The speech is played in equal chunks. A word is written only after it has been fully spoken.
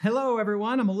Hello,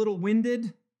 everyone. I'm a little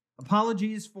winded.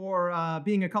 Apologies for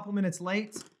being a couple minutes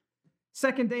late.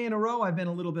 Second day in a row, I've been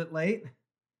a little bit late.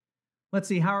 Let's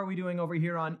see, how are we doing over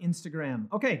here on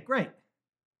Instagram? Okay, great.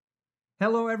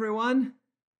 Hello, everyone.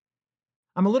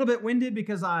 I'm a little bit winded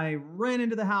because I ran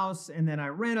into the house and then I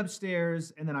ran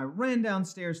upstairs and then I ran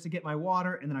downstairs to get my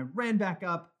water and then I ran back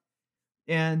up.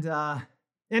 And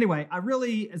anyway, I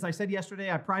really, as I said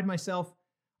yesterday, I pride myself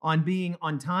on being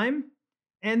on time.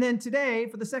 And then today,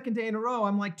 for the second day in a row,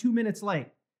 I'm like 2 minutes late.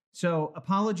 So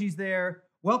apologies there.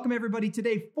 Welcome everybody.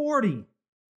 Today, 40.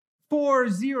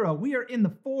 We are in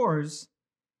the fours.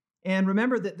 And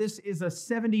remember that this is a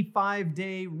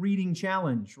 75-day reading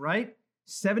challenge, right?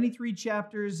 73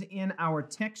 chapters in our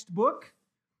textbook,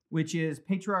 which is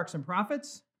Patriarchs and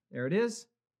Prophets. There it is.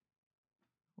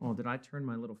 Oh, did I turn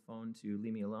my little phone to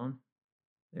leave me alone?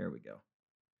 There we go.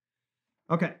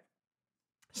 Okay.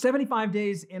 75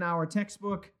 days in our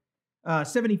textbook,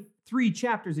 73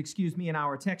 chapters, in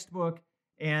our textbook.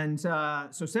 And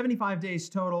so 75 days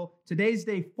total. Today's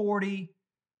day 40.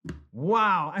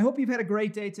 Wow. I hope you've had a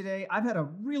great day today. I've had a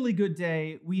really good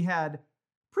day. We had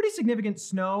pretty significant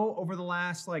snow over the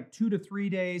last 2 to 3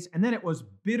 days. And then it was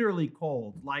bitterly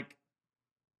cold,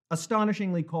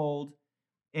 astonishingly cold.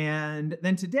 And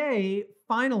then today,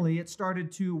 finally, it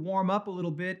started to warm up a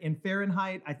little bit in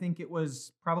Fahrenheit. I think it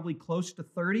was probably close to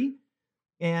 30.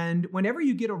 And whenever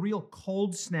you get a real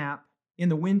cold snap in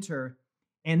the winter,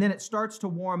 and then it starts to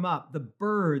warm up, the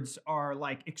birds are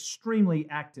extremely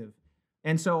active.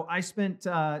 And so I spent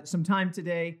some time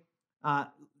today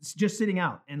just sitting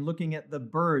out and looking at the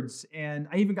birds. And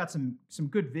I even got some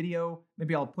good video.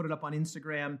 Maybe I'll put it up on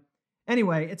Instagram.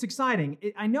 Anyway, it's exciting.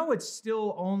 I know it's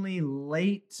still only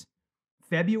late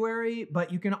February,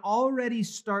 but you can already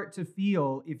start to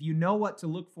feel, if you know what to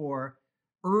look for,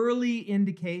 early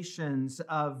indications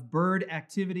of bird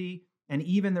activity. And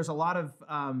even there's a lot of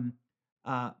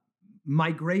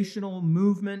migrational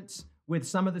movement with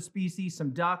some of the species, some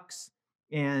ducks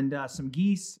and some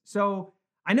geese. So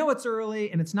I know it's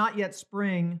early and it's not yet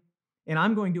spring. And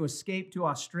I'm going to escape to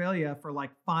Australia for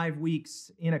 5 weeks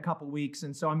in a couple weeks.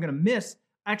 And so I'm going to miss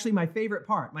actually my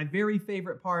very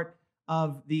favorite part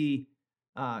of the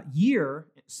year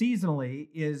seasonally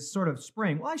is sort of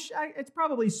spring. Well, it's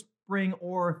probably spring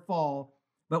or fall.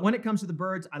 But when it comes to the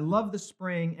birds, I love the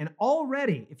spring. And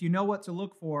already, if you know what to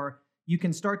look for, you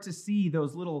can start to see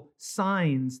those little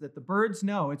signs that the birds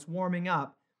know it's warming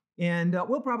up. And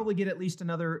we'll probably get at least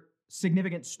another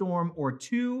significant storm or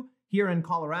two here in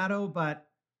Colorado, but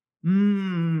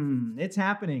it's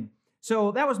happening.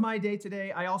 So that was my day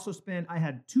today. I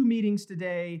had 2 meetings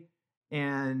today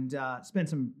and spent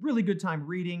some really good time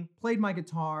reading, played my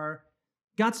guitar,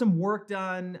 got some work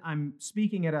done. I'm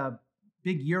speaking at a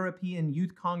big European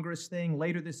Youth Congress thing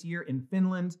later this year in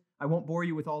Finland. I won't bore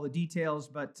you with all the details,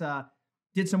 but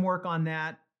did some work on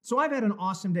that. So I've had an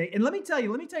awesome day. And let me tell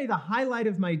you the highlight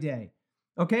of my day.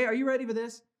 Okay, are you ready for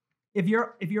this? If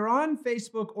you're on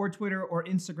Facebook or Twitter or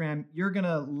Instagram, you're going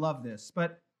to love this.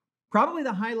 But probably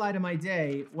the highlight of my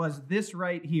day was this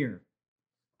right here.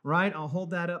 Right? I'll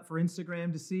hold that up for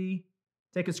Instagram to see.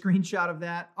 Take a screenshot of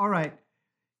that. All right.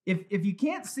 If you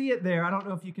can't see it there, I don't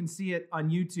know if you can see it on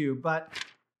YouTube, but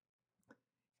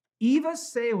Eva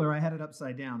Saylor, I had it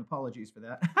upside down. Apologies for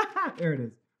that. There it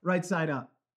is. Right side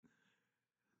up.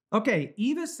 Okay,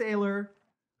 Eva Saylor,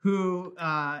 who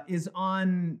is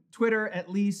on Twitter at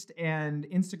least, and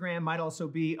Instagram, might also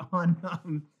be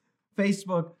on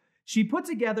Facebook. She put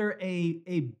together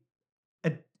a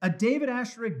David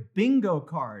Asscherick bingo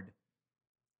card.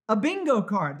 A bingo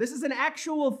card. This is an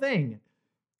actual thing.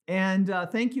 And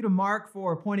thank you to Mark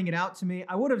for pointing it out to me.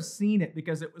 I would have seen it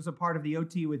because it was a part of the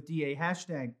OTwithDA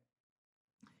hashtag.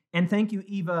 And thank you,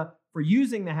 Eva, for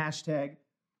using the hashtag.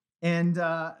 And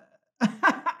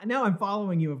now I'm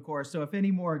following you, of course. So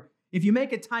if you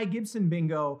make a Ty Gibson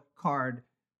bingo card,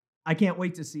 I can't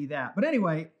wait to see that. But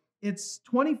anyway, it's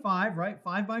 25, right?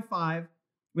 5 by 5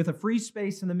 with a free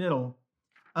space in the middle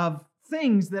of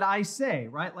things that I say,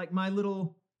 right? Like my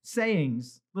little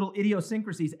sayings, little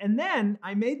idiosyncrasies. And then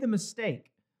I made the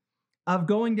mistake of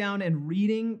going down and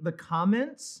reading the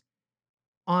comments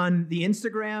on the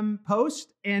Instagram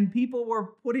post, and people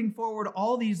were putting forward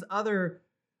all these other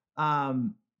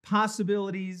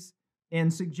possibilities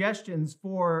and suggestions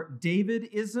for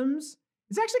David-isms.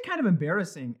 It's actually kind of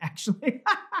embarrassing, actually.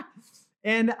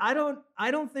 And I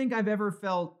don't think I've ever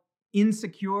felt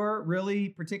insecure, really,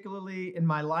 particularly in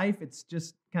my life. It's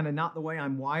just kind of not the way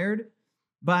I'm wired.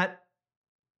 But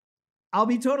I'll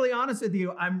be totally honest with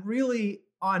you. I'm really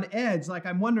on edge.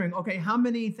 I'm wondering, okay, how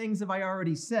many things have I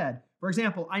already said? For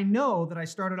example, I know that I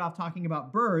started off talking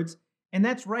about birds, And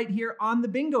that's right here on the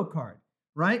bingo card,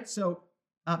 right? So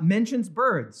mentions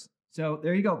birds. So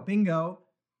there you go, bingo.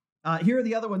 Here are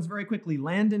the other ones very quickly.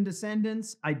 Land and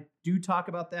descendants. I do talk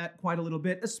about that quite a little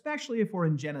bit, especially if we're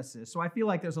in Genesis. So I feel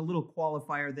like there's a little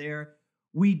qualifier there.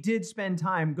 We did spend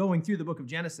time going through the book of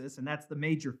Genesis, and that's the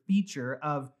major feature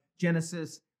of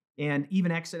Genesis and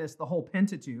even Exodus, the whole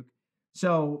Pentateuch.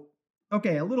 So,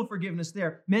 okay, a little forgiveness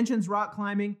there. Mentions rock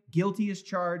climbing. Guilty as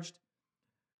charged.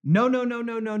 No.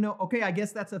 Okay, I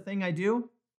guess that's a thing I do.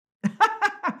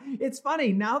 It's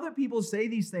funny. Now that people say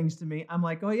these things to me, I'm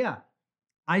like, oh, yeah,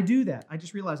 I do that. I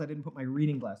just realized I didn't put my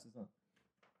reading glasses on.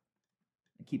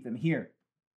 I keep them here.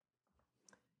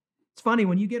 It's funny,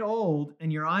 when you get old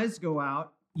and your eyes go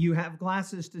out, you have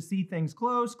glasses to see things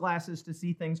close, glasses to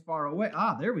see things far away.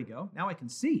 Ah, there we go. Now I can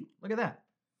see. Look at that.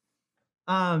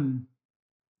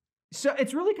 So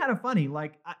it's really kind of funny.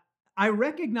 Like, I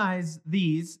recognize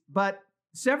these, but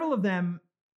several of them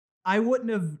I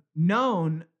wouldn't have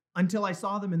known until I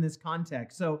saw them in this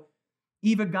context. So,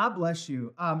 Eva, God bless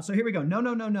you. So here we go.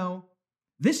 No.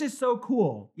 This is so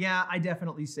cool. Yeah, I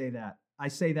definitely say that. I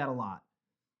say that a lot.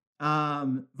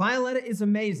 Violetta is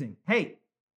amazing. Hey,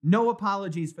 no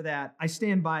apologies for that. I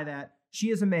stand by that.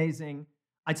 She is amazing.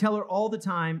 I tell her all the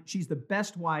time, she's the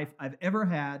best wife I've ever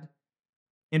had.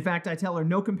 In fact, I tell her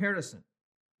no comparison,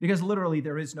 because literally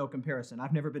there is no comparison.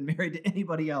 I've never been married to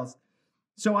anybody else.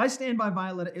 So I stand by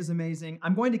Violetta is amazing.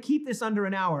 I'm going to keep this under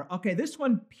an hour. Okay, this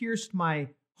one pierced my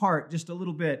heart just a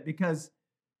little bit, because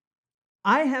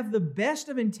I have the best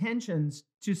of intentions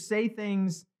to say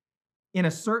things in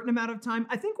a certain amount of time.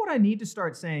 I think what I need to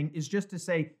start saying is just to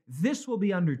say, this will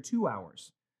be under 2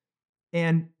 hours.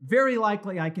 And very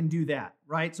likely I can do that,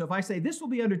 right? So if I say this will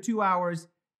be under 2 hours,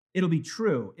 it'll be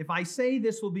true. If I say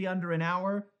this will be under an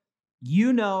hour,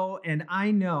 you know, and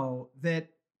I know that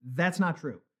that's not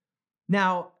true.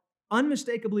 Now,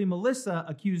 unmistakably, Melissa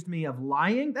accused me of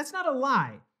lying. That's not a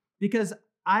lie, because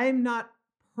I'm not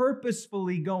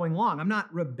purposefully going long. I'm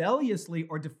not rebelliously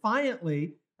or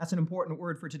defiantly, that's an important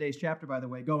word for today's chapter, by the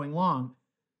way, going long.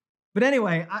 But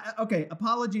anyway, okay,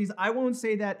 apologies. I won't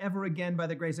say that ever again by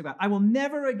the grace of God. I will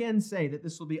never again say that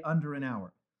this will be under an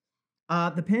hour.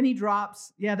 The penny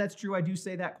drops. Yeah, that's true. I do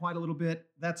say that quite a little bit.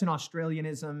 That's an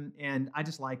Australianism, and I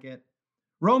just like it.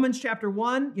 Romans chapter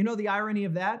 1, you know the irony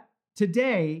of that?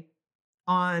 Today,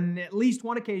 on at least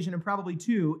one occasion, and probably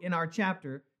two in our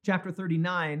chapter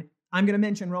 39, I'm going to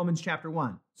mention Romans chapter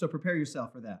 1. So prepare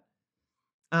yourself for that.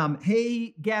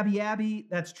 Hey, Gabby Abby,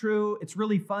 that's true. It's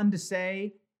really fun to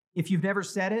say. If you've never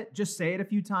said it, just say it a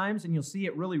few times, and you'll see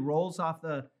it really rolls off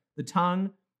the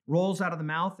tongue, rolls out of the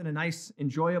mouth in a nice,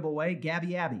 enjoyable way.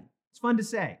 Gabby Abby. It's fun to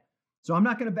say. So I'm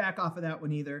not going to back off of that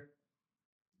one either.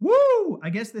 Woo! I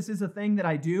guess this is a thing that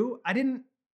I do.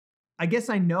 I guess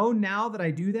I know now that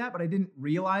I do that, but I didn't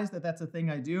realize that that's a thing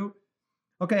I do.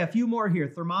 Okay, a few more here.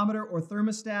 Thermometer or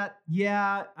thermostat.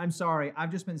 Yeah, I'm sorry.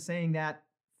 I've just been saying that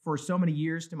for so many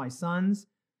years to my sons,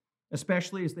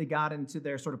 especially as they got into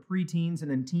their sort of preteens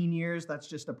and then teen years. That's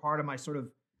just a part of my sort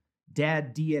of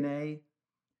dad DNA.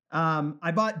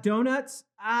 I bought donuts.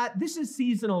 This is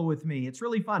seasonal with me. It's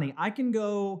really funny. I can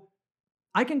go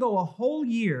a whole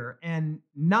year and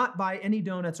not buy any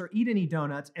donuts or eat any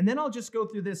donuts, and then I'll just go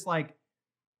through this like,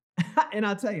 and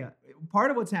I'll tell you,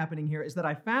 part of what's happening here is that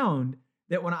I found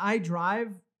that when I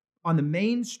drive on the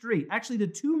main street, actually the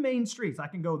two main streets, I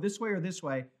can go this way or this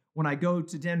way when I go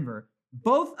to Denver,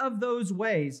 both of those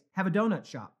ways have a donut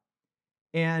shop.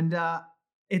 And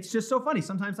it's just so funny.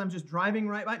 Sometimes I'm just driving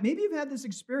right by. Maybe you've had this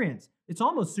experience. It's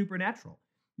almost supernatural.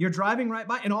 You're driving right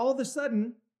by, and all of a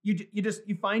sudden,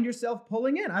 you find yourself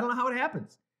pulling in. I don't know how it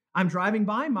happens. I'm driving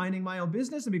by, minding my own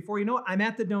business, and before you know it, I'm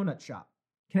at the donut shop.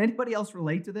 Can anybody else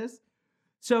relate to this?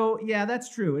 So yeah, that's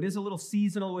true. It is a little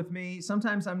seasonal with me.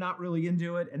 Sometimes I'm not really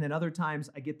into it, and then other times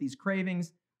I get these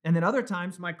cravings, and then other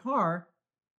times my car,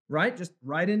 right, just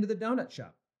right into the donut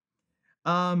shop.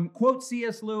 Quote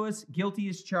C.S. Lewis, guilty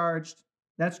as charged.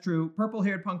 That's true.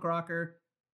 Purple-haired punk rocker.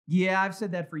 Yeah, I've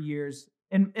said that for years.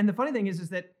 And the funny thing is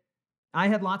that I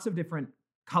had lots of different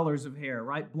colors of hair,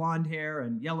 right? Blonde hair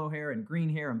and yellow hair and green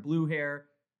hair and blue hair,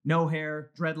 no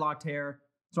hair, dreadlocked hair.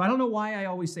 So I don't know why I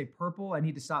always say purple. I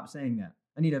need to stop saying that.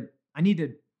 I need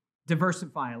to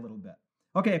diversify a little bit.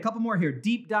 Okay, a couple more here.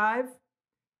 Deep dive.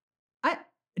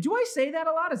 Do I say that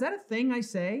a lot? Is that a thing I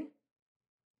say?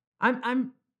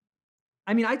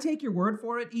 I take your word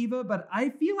for it, Eva, but I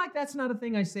feel like that's not a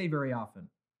thing I say very often.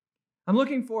 I'm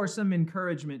looking for some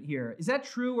encouragement here. Is that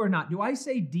true or not? Do I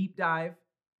say deep dive?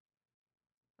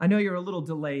 I know you're a little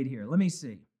delayed here. Let me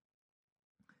see.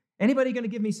 Anybody going to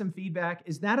give me some feedback?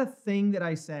 Is that a thing that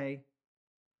I say?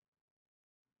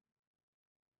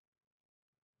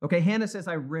 Okay, Hannah says,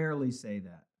 I rarely say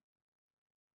that.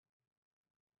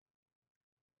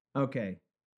 Okay.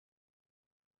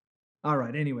 All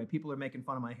right. Anyway, people are making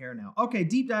fun of my hair now. Okay,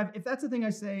 deep dive. If that's the thing I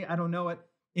say, I don't know it.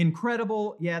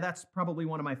 Incredible. Yeah, that's probably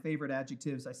one of my favorite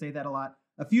adjectives. I say that a lot.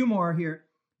 A few more here.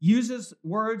 Uses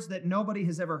words that nobody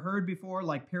has ever heard before,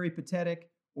 like peripatetic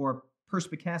or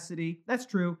perspicacity. That's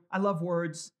true. I love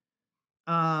words.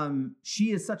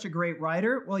 She is such a great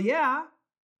writer. Well, yeah.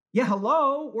 Yeah,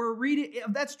 hello. We're reading.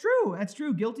 That's true. That's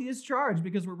true. Guilty as charged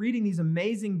because we're reading these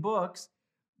amazing books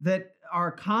that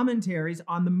are commentaries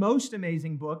on the most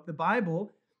amazing book, the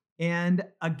Bible. And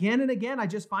again, I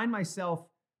just find myself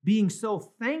being so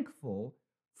thankful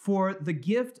for the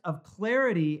gift of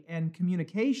clarity and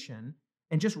communication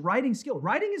and just writing skill.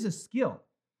 Writing is a skill.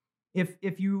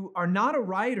 If you are not a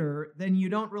writer, then you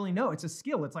don't really know. It's a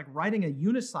skill. It's like riding a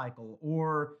unicycle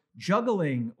or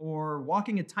juggling or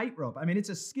walking a tightrope. I mean, it's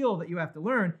a skill that you have to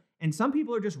learn. And some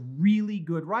people are just really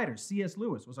good writers. C.S.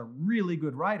 Lewis was a really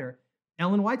good writer.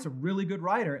 Ellen White's a really good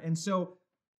writer. And so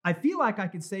I feel like I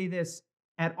could say this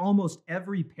at almost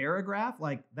every paragraph,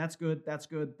 like that's good, that's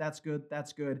good, that's good,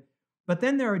 that's good. But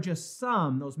then there are just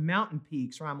some, those mountain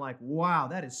peaks where I'm like, wow,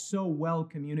 that is so well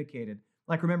communicated.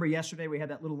 Like remember yesterday we had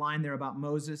that little line there about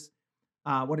Moses.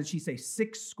 What did she say?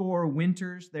 60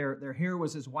 winters. Their hair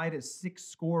was as white as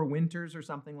 60 winters or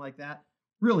something like that.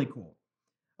 Really cool.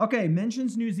 Okay,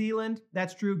 mentions New Zealand.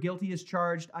 That's true. Guilty as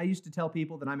charged. I used to tell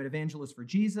people that I'm an evangelist for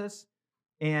Jesus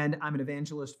and I'm an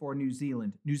evangelist for New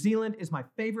Zealand. New Zealand is my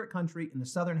favorite country in the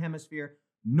Southern Hemisphere.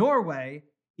 Norway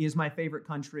is my favorite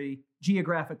country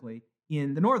geographically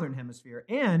in the Northern Hemisphere.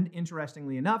 And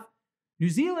interestingly enough, New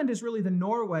Zealand is really the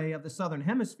Norway of the Southern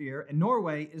Hemisphere, and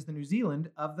Norway is the New Zealand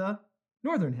of the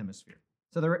Northern Hemisphere.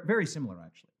 So they're very similar,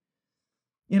 actually,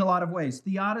 in a lot of ways.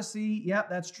 Theodicy, yeah,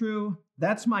 that's true.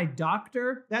 That's my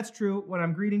doctor. That's true. When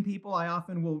I'm greeting people, I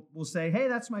often will say, hey,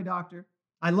 that's my doctor.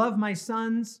 I love my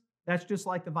sons. That's just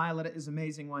like the Violetta is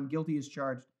amazing one. Guilty as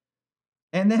charged.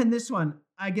 And then this one,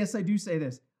 I guess I do say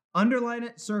this. Underline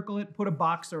it, circle it, put a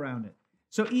box around it.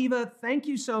 So Eva, thank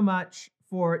you so much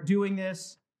for doing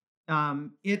this.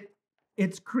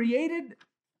 It's created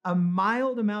a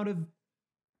mild amount of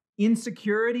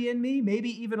insecurity in me, maybe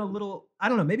even a little, I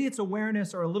don't know, maybe it's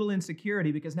awareness or a little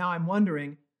insecurity because now I'm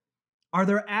wondering, are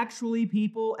there actually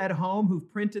people at home who've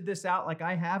printed this out like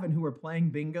I have and who are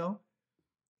playing bingo?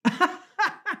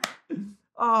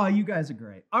 Oh, you guys are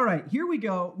great. All right, here we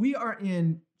go. We are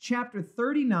in chapter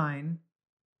 39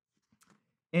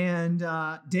 and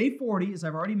day 40, as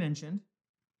I've already mentioned.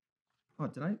 Oh,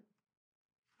 did I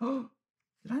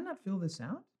not fill this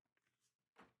out?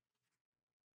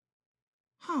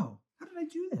 Oh, how did I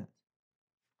do that?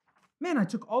 Man, I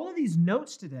took all of these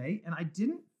notes today and I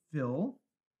didn't fill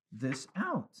this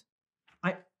out.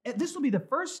 This will be the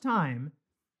first time,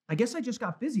 I guess I just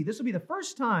got busy. This will be the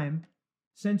first time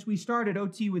since we started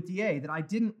OT with DA that I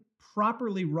didn't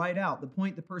properly write out the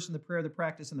point, the person, the prayer, the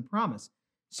practice, and the promise.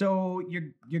 So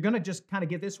you're going to just kind of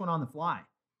get this one on the fly.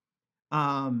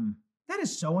 That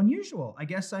is so unusual. I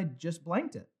guess I just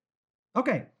blanked it.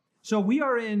 Okay, so we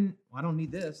are in, well, I don't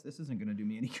need this. This isn't going to do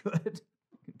me any good.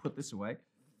 I can put this away.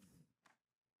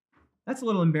 That's a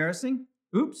little embarrassing.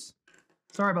 Oops.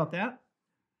 Sorry about that.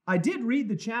 I did read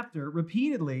the chapter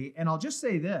repeatedly, and I'll just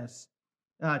say this.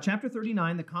 Chapter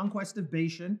 39, the Conquest of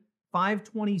Bashan,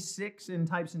 526 in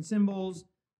types and symbols,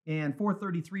 and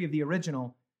 433 of the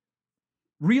original.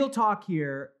 Real talk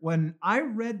here, when I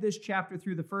read this chapter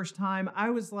through the first time,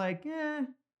 I was like, I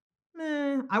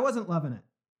wasn't loving it.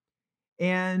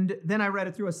 And then I read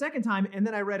it through a second time, and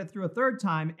then I read it through a third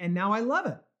time, and now I love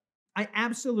it. I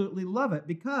absolutely love it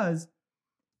because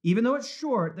even though it's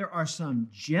short, there are some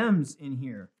gems in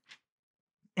here.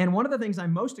 And one of the things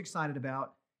I'm most excited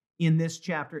about in this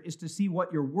chapter is to see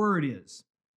what your word is.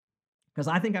 Because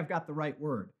I think I've got the right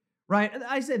word, right?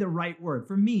 I say the right word.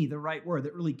 For me, the right word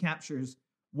that really captures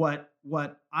what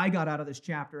I got out of this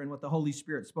chapter and what the Holy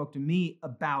Spirit spoke to me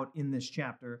about in this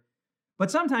chapter. But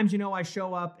sometimes, I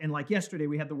show up and like yesterday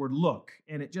we had the word look,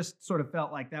 and it just sort of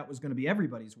felt like that was going to be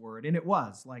everybody's word. And it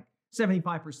was like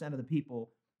 75% of the people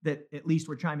that at least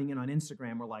were chiming in on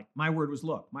Instagram were like, my word was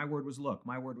look, my word was look,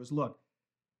 my word was look.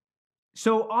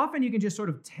 So often you can just sort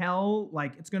of tell,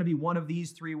 like, it's going to be one of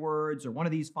these 3 words or one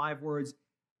of these 5 words.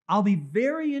 I'll be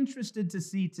very interested to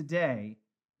see today,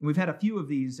 and we've had a few of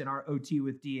these in our OT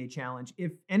with DA challenge,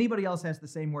 if anybody else has the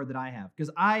same word that I have,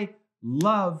 because I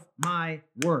love my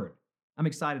word. I'm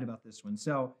excited about this one.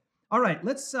 So, all right,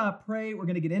 let's pray. We're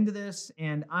going to get into this,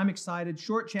 and I'm excited.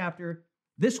 Short chapter.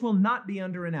 This will not be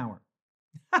under an hour.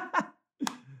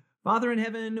 Father in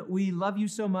heaven, we love you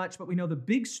so much, but we know the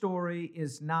big story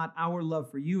is not our love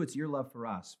for you, it's your love for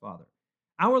us, Father.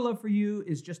 Our love for you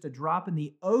is just a drop in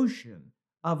the ocean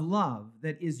of love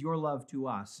that is your love to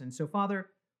us. And so, Father,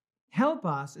 help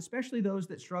us, especially those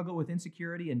that struggle with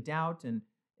insecurity and doubt and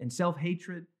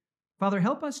self-hatred. Father,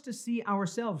 help us to see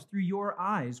ourselves through your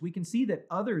eyes. We can see that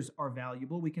others are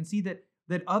valuable. We can see that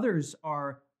others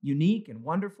are unique and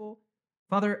wonderful.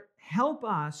 Father, help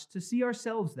us to see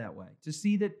ourselves that way, to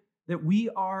see that we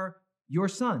are your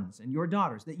sons and your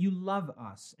daughters, that you love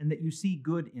us and that you see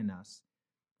good in us.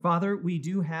 Father, we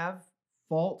do have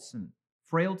faults and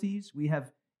frailties. We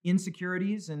have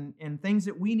insecurities and things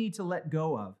that we need to let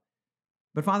go of.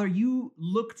 But Father, you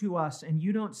look to us and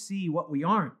you don't see what we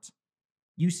aren't.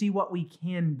 You see what we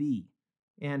can be.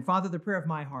 And Father, the prayer of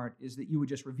my heart is that you would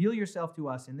just reveal yourself to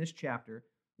us in this chapter,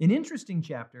 an interesting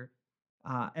chapter,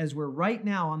 as we're right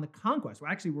now on the conquest.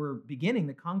 Well, actually, we're beginning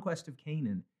the conquest of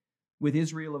Canaan with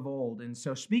Israel of old. And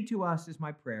so speak to us is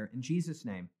my prayer. In Jesus'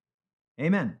 name,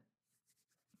 amen.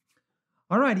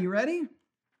 All right, are you ready?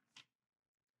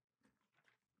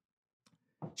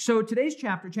 So today's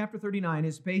chapter, chapter 39,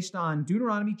 is based on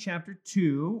Deuteronomy chapter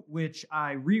 2, which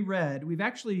I reread. We've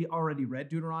actually already read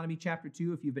Deuteronomy chapter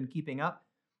 2, if you've been keeping up.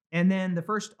 And then the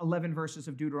first 11 verses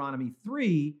of Deuteronomy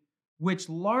 3, which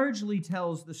largely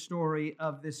tells the story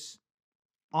of this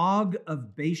Og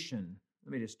of Bashan.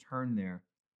 Let me just turn there.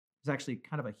 There's actually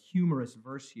kind of a humorous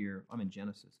verse here. I'm in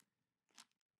Genesis.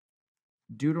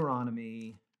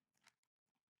 Deuteronomy,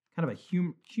 kind of a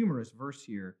humorous verse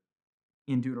here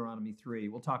in Deuteronomy 3.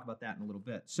 We'll talk about that in a little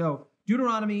bit. So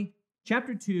Deuteronomy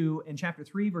chapter 2 and chapter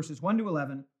 3, verses 1 to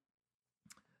 11.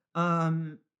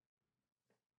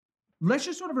 Let's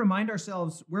just sort of remind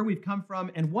ourselves where we've come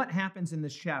from and what happens in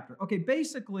this chapter. Okay,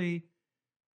 basically,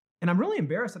 and I'm really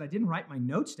embarrassed that I didn't write my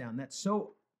notes down.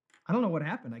 I don't know what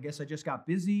happened. I guess I just got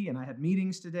busy and I had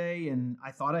meetings today and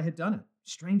I thought I had done it.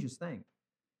 Strangest thing.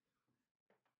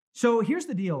 So here's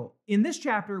the deal. In this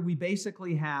chapter, we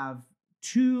basically have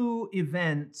two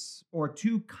events or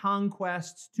two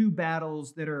conquests, two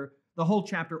battles that are, the whole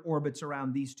chapter orbits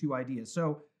around these two ideas.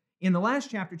 So in the last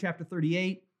chapter, chapter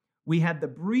 38, we had the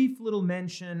brief little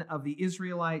mention of the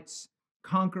Israelites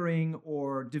conquering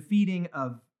or defeating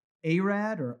of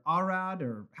Arad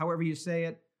or however you say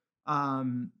it,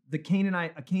 a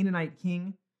Canaanite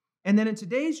king. And then in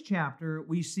today's chapter,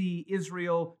 we see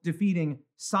Israel defeating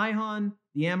Sihon,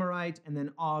 the Amorite, and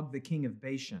then Og, the king of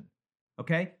Bashan.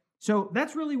 Okay? So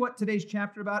that's really what today's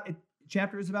chapter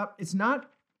is about.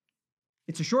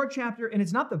 It's a short chapter, and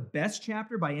it's not the best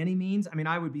chapter by any means. I mean,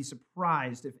 I would be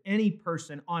surprised if any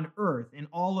person on earth in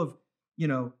all of,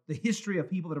 the history of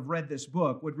people that have read this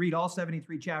book would read all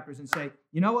 73 chapters and say,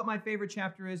 you know what my favorite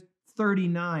chapter is?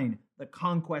 39, the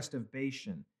Conquest of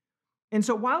Bashan. And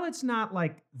so while it's not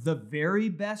like the very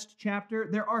best chapter,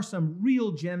 there are some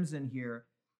real gems in here.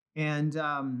 And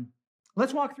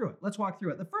let's walk through it.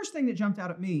 The first thing that jumped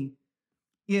out at me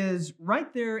is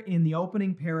right there in the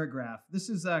opening paragraph. This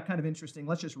is kind of interesting.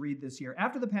 Let's just read this here.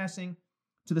 After the passing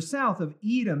to the south of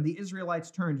Edom, the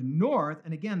Israelites turned north,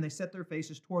 and again, they set their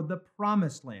faces toward the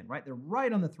promised land, right? They're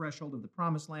right on the threshold of the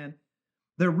promised land.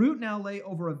 Their route now lay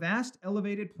over a vast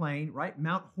elevated plain, right?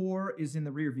 Mount Hor is in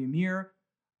the rearview mirror.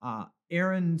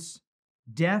 Aaron's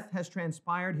death has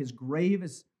transpired. His grave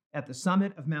is at the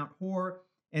summit of Mount Hor.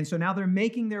 And so now they're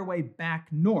making their way back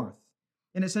north.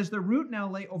 And it says their route now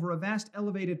lay over a vast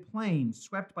elevated plain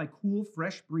swept by cool,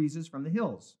 fresh breezes from the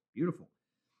hills. Beautiful.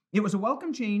 It was a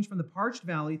welcome change from the parched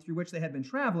valley through which they had been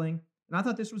traveling. And I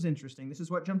thought this was interesting. This is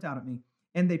what jumped out at me.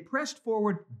 And they pressed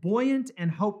forward buoyant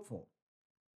and hopeful.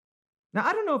 Now,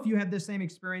 I don't know if you had this same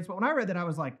experience, but when I read that, I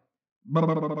was like,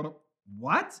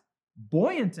 what?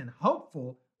 Buoyant and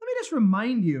hopeful? Let me just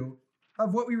remind you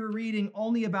of what we were reading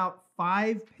only about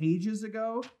 5 pages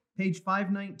ago, page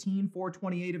 519,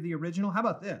 428 of the original. How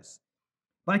about this?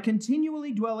 By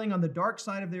continually dwelling on the dark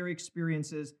side of their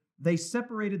experiences, they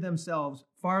separated themselves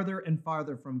farther and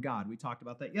farther from God. We talked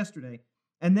about that yesterday.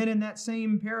 And then in that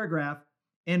same paragraph,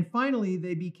 and finally,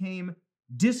 they became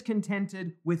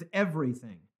discontented with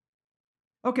everything.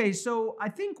 Okay, so I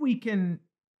think we can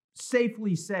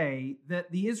safely say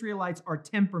that the Israelites are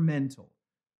temperamental.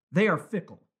 They are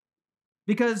fickle.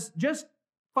 Because just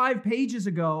 5 pages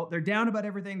ago, they're down about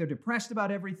everything. They're depressed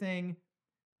about everything.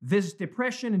 This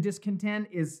depression and discontent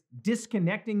is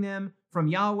disconnecting them from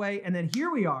Yahweh. And then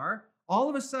here we are, all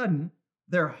of a sudden,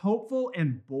 they're hopeful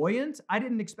and buoyant. I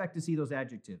didn't expect to see those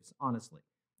adjectives, honestly.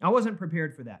 I wasn't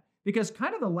prepared for that. Because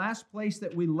kind of the last place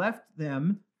that we left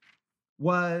them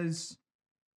was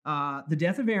the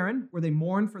death of Aaron, where they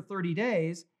mourned for 30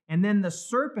 days. And then the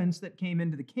serpents that came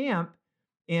into the camp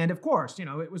And of course,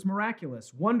 it was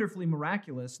miraculous, wonderfully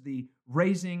miraculous, the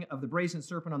raising of the brazen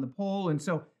serpent on the pole. And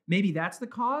so maybe that's the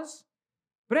cause.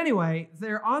 But anyway,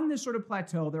 they're on this sort of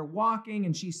plateau. They're walking,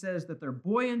 and she says that they're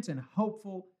buoyant and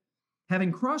hopeful.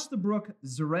 Having crossed the brook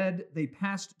Zered, they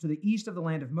passed to the east of the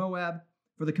land of Moab.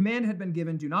 For the command had been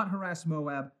given, do not harass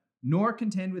Moab, nor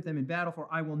contend with them in battle, for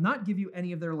I will not give you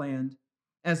any of their land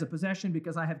as a possession,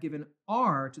 because I have given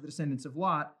Ar to the descendants of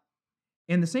Lot.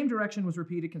 And the same direction was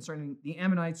repeated concerning the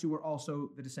Ammonites, who were also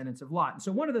the descendants of Lot. And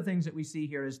so one of the things that we see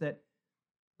here is that,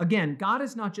 again, God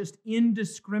is not just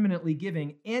indiscriminately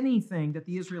giving anything that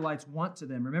the Israelites want to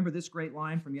them. Remember this great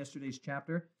line from yesterday's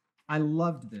chapter? I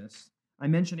loved this. I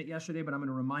mentioned it yesterday, but I'm going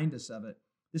to remind us of it.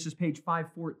 This is page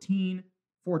 514,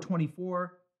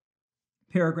 424.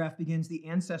 Paragraph begins, the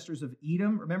ancestors of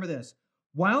Edom. Remember this.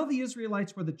 While the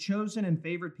Israelites were the chosen and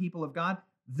favored people of God,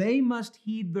 they must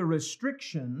heed the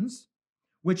restrictions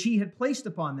which he had placed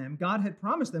upon them. God had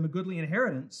promised them a goodly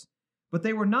inheritance, but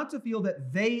they were not to feel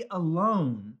that they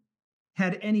alone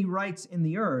had any rights in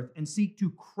the earth and seek to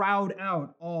crowd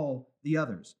out all the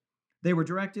others. They were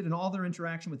directed in all their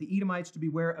interaction with the Edomites to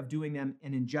beware of doing them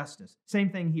an injustice.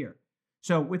 Same thing here.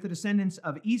 So with the descendants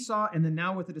of Esau and then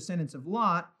now with the descendants of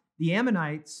Lot, the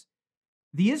Ammonites,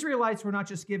 the Israelites were not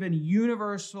just given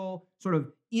universal sort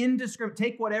of indiscriminate,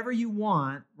 take whatever you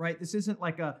want, right? This isn't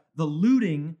like the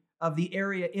looting of the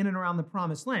area in and around the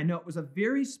promised land. No, it was a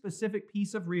very specific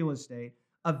piece of real estate,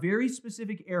 a very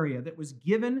specific area that was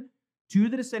given to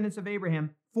the descendants of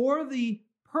Abraham for the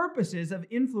purposes of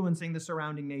influencing the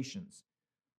surrounding nations.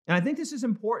 And I think this is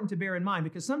important to bear in mind,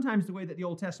 because sometimes the way that the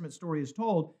Old Testament story is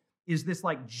told is this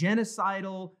like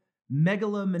genocidal,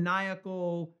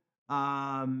 megalomaniacal,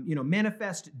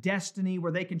 manifest destiny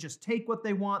where they can just take what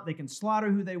they want, they can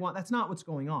slaughter who they want. That's not what's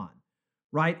going on,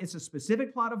 right? It's a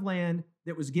specific plot of land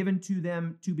that was given to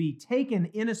them to be taken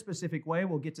in a specific way.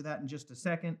 We'll get to that in just a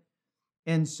second.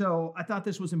 And so I thought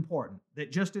this was important,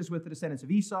 that just as with the descendants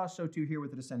of Esau, so too here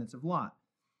with the descendants of Lot.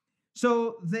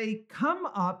 So they come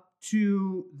up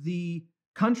to the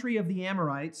country of the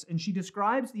Amorites, and she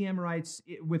describes the Amorites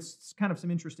with kind of some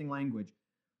interesting language.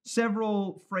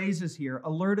 Several phrases here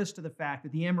alert us to the fact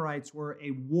that the Amorites were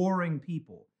a warring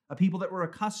people, a people that were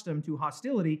accustomed to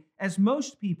hostility, as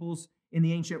most peoples in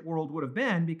the ancient world would have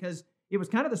been, because it was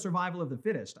kind of the survival of the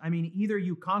fittest. I mean, either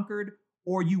you conquered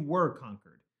or you were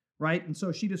conquered, right? And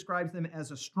so she describes them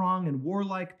as a strong and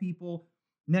warlike people.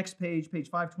 Next page, page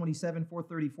 527,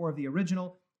 434 of the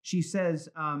original, she says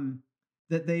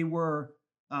that they were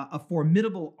a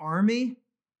formidable army.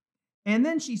 And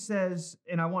then she says,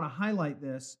 and I want to highlight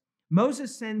this,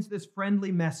 Moses sends this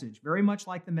friendly message, very much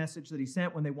like the message that he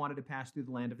sent when they wanted to pass through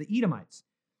the land of the Edomites.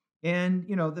 And,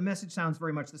 the message sounds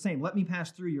very much the same. Let me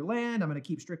pass through your land. I'm going to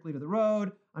keep strictly to the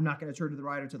road. I'm not going to turn to the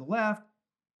right or to the left.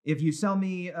 If you sell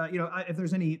me, if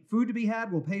there's any food to be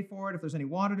had, we'll pay for it. If there's any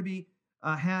water to be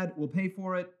had, we'll pay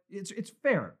for it. It's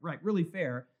fair, right? Really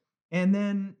fair. And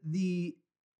then the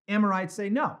Amorites say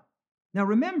no. Now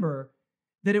remember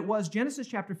that it was Genesis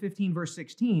chapter 15, verse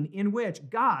 16, in which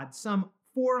God, some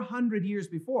 400 years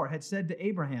before, had said to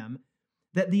Abraham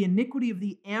that the iniquity of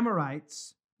the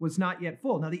Amorites was not yet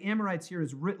full. Now the Amorites here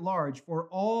is writ large for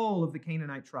all of the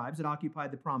Canaanite tribes that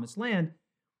occupied the promised land.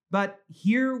 But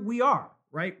here we are,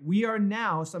 right? We are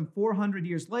now some 400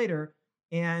 years later,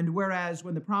 and whereas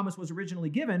when the promise was originally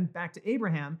given back to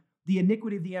Abraham, the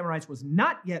iniquity of the Amorites was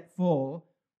not yet full,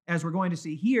 as we're going to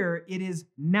see here, it is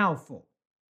now full.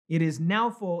 It is now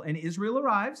full, and Israel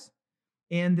arrives,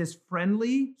 and this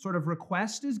friendly sort of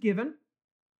request is given.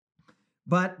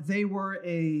 But they were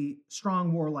a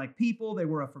strong warlike people. They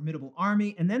were a formidable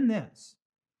army. And then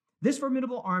this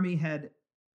formidable army had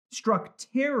struck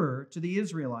terror to the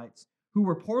Israelites, who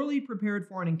were poorly prepared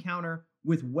for an encounter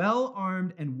with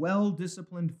well-armed and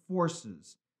well-disciplined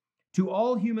forces. To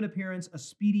all human appearance, a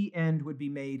speedy end would be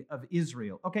made of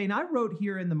Israel. Okay, and I wrote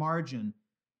here in the margin,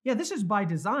 this is by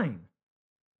design.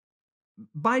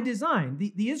 By design,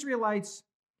 the Israelites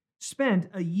spent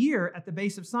a year at the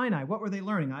base of Sinai. What were they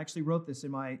learning? I actually wrote this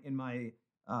in my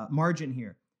margin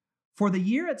here. For the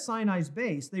year at Sinai's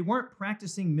base, they weren't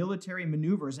practicing military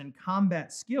maneuvers and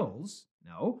combat skills.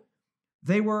 No,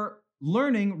 they were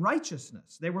learning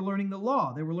righteousness. They were learning the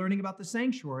law. They were learning about the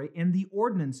sanctuary and the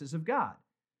ordinances of God.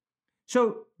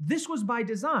 So this was by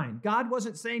design. God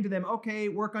wasn't saying to them, okay,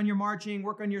 work on your marching,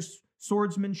 work on your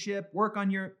swordsmanship, work on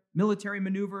your military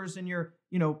maneuvers and your,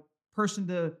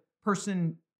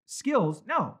 person-to-person skills.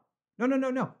 No.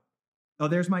 Oh,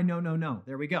 there's my no.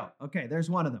 There we go. Okay, there's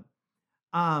one of them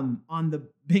on the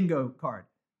bingo card.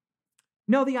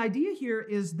 No, the idea here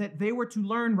is that they were to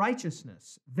learn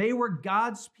righteousness. They were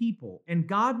God's people, and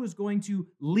God was going to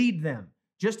lead them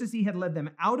just as he had led them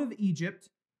out of Egypt,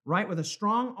 right, with a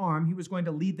strong arm, he was going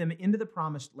to lead them into the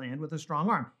promised land with a strong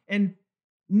arm. And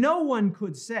no one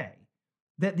could say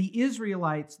that the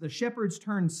Israelites, the shepherds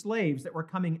turned slaves that were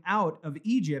coming out of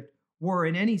Egypt, were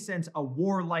in any sense a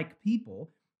warlike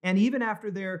people. And even after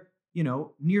their,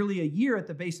 nearly a year at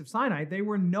the base of Sinai, they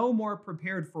were no more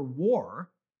prepared for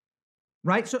war,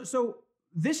 right? So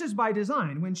this is by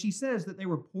design. When she says that they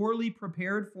were poorly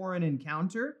prepared for an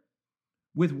encounter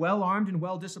with well-armed and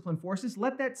well-disciplined forces,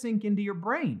 let that sink into your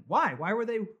brain. Why? Why were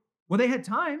they? Well, they had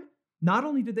time. Not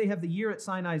only did they have the year at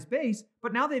Sinai's base,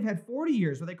 but now they've had 40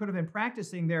 years where they could have been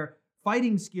practicing their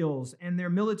fighting skills and their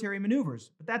military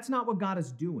maneuvers. But that's not what God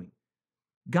is doing.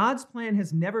 God's plan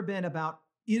has never been about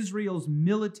Israel's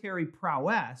military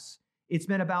prowess. It's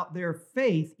been about their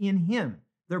faith in him,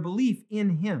 their belief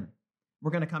in him.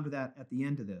 We're going to come to that at the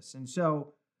end of this. And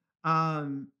so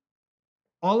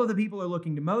all of the people are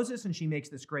looking to Moses, and she makes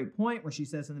this great point where she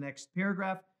says in the next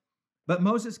paragraph, but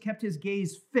Moses kept his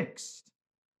gaze fixed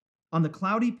on the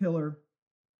cloudy pillar,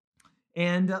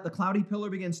 and the cloudy pillar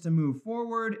begins to move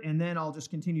forward, and then I'll just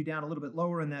continue down a little bit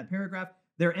lower in that paragraph.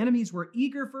 Their enemies were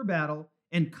eager for battle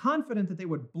and confident that they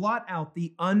would blot out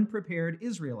the unprepared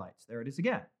Israelites. There it is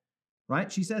again,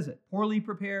 right? She says it, poorly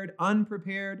prepared,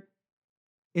 unprepared.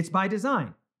 It's by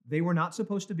design. They were not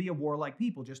supposed to be a warlike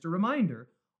people. Just a reminder,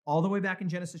 all the way back in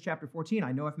Genesis chapter 14,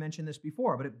 I know I've mentioned this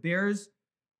before, but it bears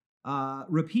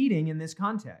repeating in this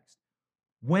context.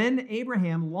 When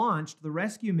Abraham launched the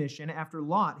rescue mission after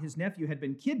Lot, his nephew, had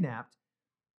been kidnapped,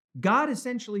 God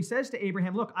essentially says to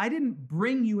Abraham, look, I didn't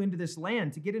bring you into this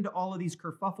land to get into all of these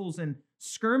kerfuffles and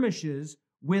skirmishes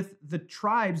with the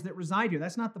tribes that reside here.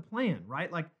 That's not the plan,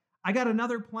 right? Like, I got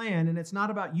another plan, and it's not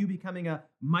about you becoming a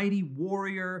mighty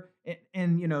warrior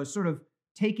and sort of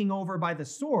taking over by the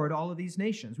sword all of these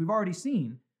nations. We've already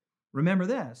seen, remember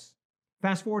this,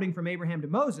 fast forwarding from Abraham to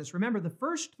Moses, remember the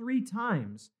first 3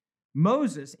 times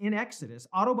Moses in Exodus,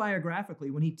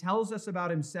 autobiographically, when he tells us about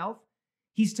himself,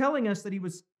 he's telling us that he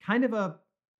was kind of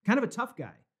a tough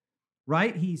guy,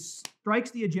 right? He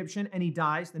strikes the Egyptian and he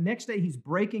dies. The next day he's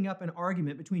breaking up an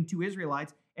argument between 2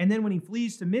 Israelites. And then when he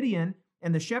flees to Midian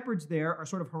and the shepherds there are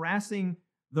sort of harassing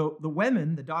the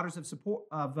women, the daughters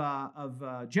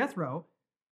of Jethro,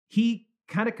 he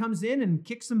kind of comes in and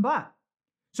kicks some butt.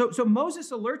 So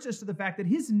Moses alerts us to the fact that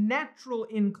his natural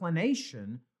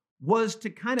inclination was to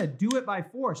kind of do it by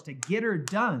force, to get her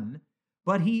done.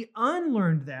 But he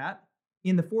unlearned that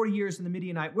in the 40 years in the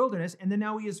Midianite wilderness, and then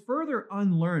now he has further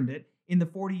unlearned it in the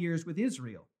 40 years with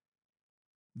Israel.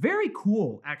 Very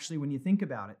cool, actually, when you think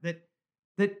about it,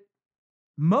 that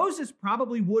Moses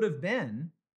probably would have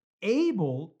been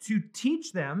able to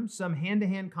teach them some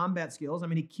hand-to-hand combat skills. I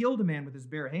mean, he killed a man with his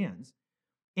bare hands,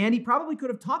 and he probably could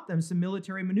have taught them some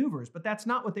military maneuvers, but that's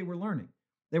not what they were learning.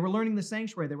 They were learning the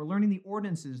sanctuary. They were learning the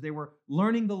ordinances. They were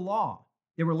learning the law.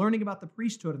 They were learning about the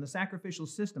priesthood and the sacrificial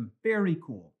system. Very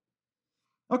cool.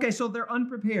 Okay, so they're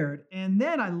unprepared. And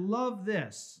then I love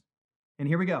this. And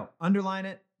here we go. Underline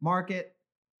it, mark it,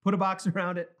 put a box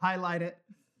around it, highlight it.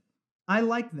 I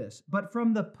like this. But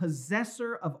from the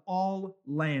possessor of all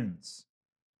lands.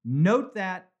 Note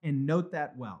that and note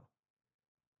that well.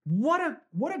 What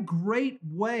a great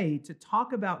way to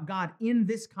talk about God in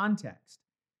this context.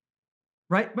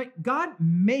 Right? But God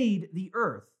made the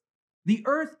earth. The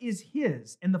earth is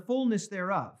his and the fullness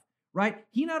thereof, right?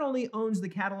 He not only owns the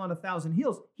cattle on 1,000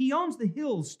 hills, he owns the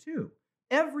hills too.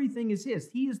 Everything is his.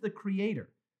 He is the creator.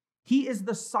 He is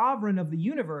the sovereign of the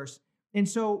universe. And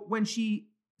so when she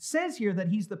says here that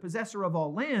he's the possessor of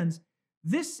all lands,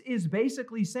 this is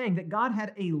basically saying that God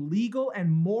had a legal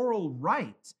and moral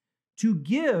right to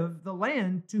give the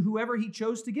land to whoever he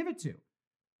chose to give it to,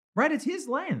 right? It's his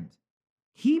land.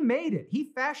 He made it. He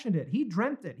fashioned it. He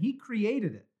dreamt it. He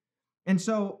created it. And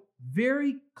so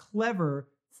very clever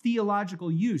theological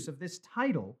use of this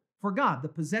title for God, the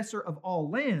possessor of all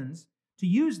lands, to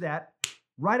use that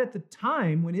right at the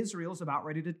time when Israel's about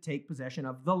ready to take possession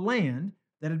of the land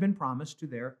that had been promised to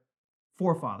their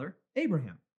forefather,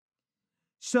 Abraham.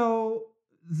 So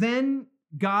then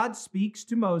God speaks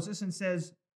to Moses and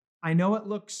says, I know it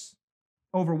looks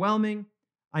overwhelming.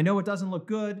 I know it doesn't look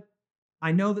good.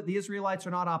 I know that the Israelites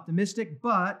are not optimistic,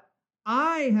 but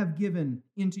I have given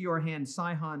into your hand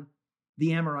Sihon,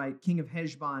 the Amorite, king of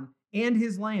Heshbon, and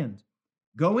his land.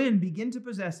 Go in, begin to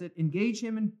possess it, engage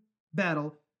him in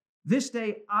battle. This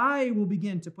day I will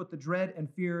begin to put the dread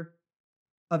and fear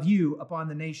of you upon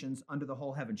the nations under the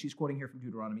whole heaven. She's quoting here from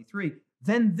Deuteronomy 3.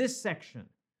 Then this section.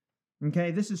 Okay,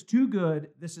 this is too good.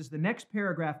 This is the next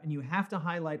paragraph, and you have to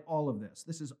highlight all of this.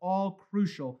 This is all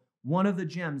crucial. One of the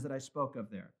gems that I spoke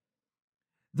of there.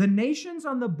 The nations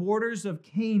on the borders of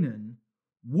Canaan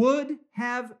would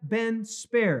have been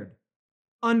spared.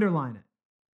 Underline it.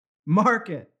 Mark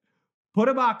it. Put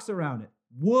a box around it.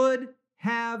 Would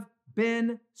have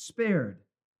been spared.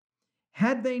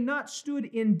 Had they not stood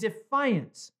in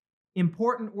defiance,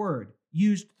 important word,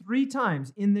 used 3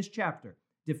 times in this chapter.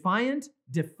 Defiant,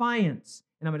 defiance.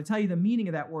 And I'm going to tell you the meaning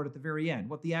of that word at the very end,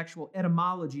 what the actual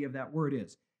etymology of that word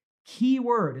is. Key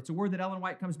word. It's a word that Ellen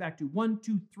White comes back to 1,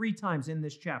 2, 3 times in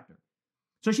this chapter.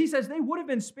 So she says they would have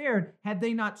been spared had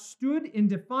they not stood in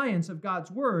defiance of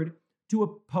God's word to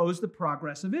oppose the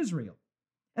progress of Israel.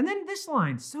 And then this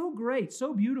line, so great,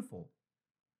 so beautiful.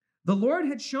 The Lord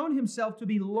had shown himself to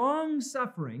be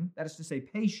long-suffering, that is to say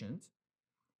patient,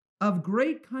 of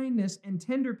great kindness and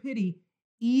tender pity,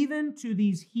 even to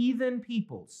these heathen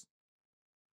peoples.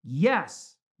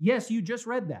 Yes, you just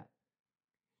read that.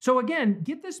 So again,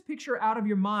 get this picture out of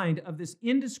your mind of this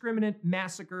indiscriminate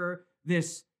massacre,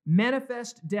 this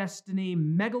manifest destiny,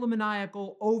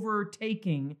 megalomaniacal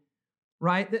overtaking,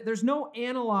 right? There's no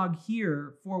analog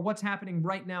here for what's happening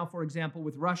right now, for example,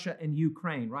 with Russia and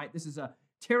Ukraine, right? This is a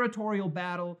territorial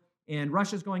battle, and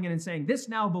Russia's going in and saying, this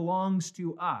now belongs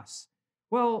to us.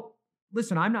 Well,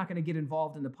 listen, I'm not going to get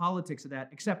involved in the politics of that,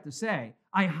 except to say,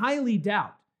 I highly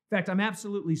doubt, in fact, I'm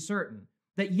absolutely certain,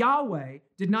 that Yahweh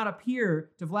did not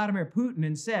appear to Vladimir Putin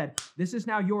and said, this is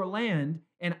now your land,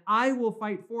 and I will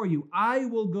fight for you. I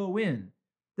will go in.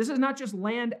 This is not just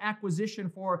land acquisition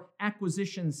for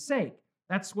acquisition's sake.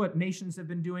 That's what nations have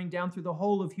been doing down through the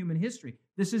whole of human history.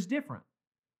 This is different.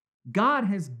 God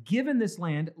has given this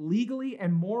land legally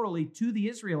and morally to the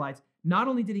Israelites. Not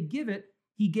only did he give it,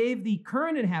 he gave the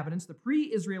current inhabitants, the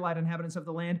pre-Israelite inhabitants of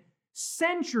the land,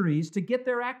 centuries to get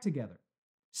their act together.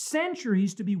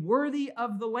 Centuries to be worthy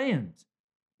of the land.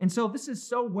 And so this is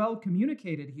so well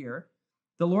communicated here.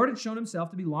 The Lord had shown himself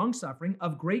to be long-suffering,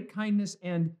 of great kindness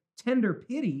and tender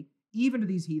pity, even to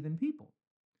these heathen people.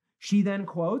 She then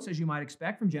quotes, as you might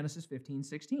expect, from Genesis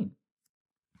 15:16.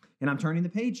 And I'm turning the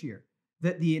page here,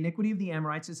 that the iniquity of the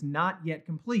Amorites is not yet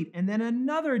complete. And then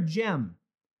another gem,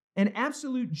 an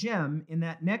absolute gem in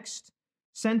that next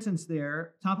sentence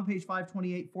there, top of page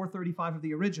 528, 435 of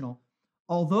the original.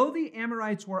 Although the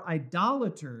Amorites were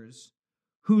idolaters,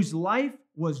 whose life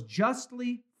was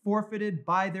justly forfeited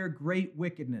by their great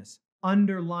wickedness.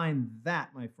 Underline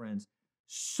that, my friends.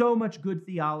 So much good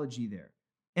theology there.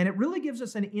 And it really gives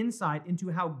us an insight into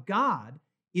how God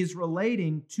is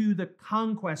relating to the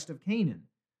conquest of Canaan.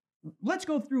 Let's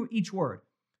go through each word.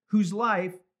 Whose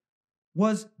life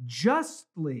was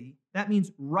justly, that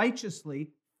means righteously,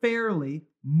 fairly,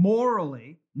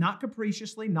 morally, not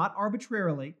capriciously, not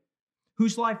arbitrarily,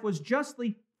 whose life was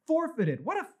justly forfeited.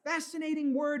 What a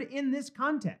fascinating word in this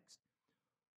context.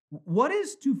 What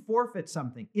is to forfeit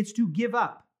something? It's to give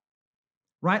up,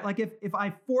 right? Like if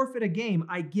I forfeit a game,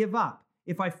 I give up.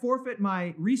 If I forfeit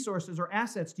my resources or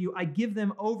assets to you, I give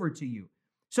them over to you.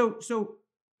 So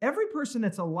every person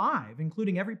that's alive,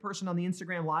 including every person on the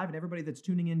Instagram Live and everybody that's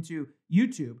tuning into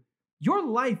YouTube, your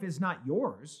life is not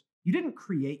yours. You didn't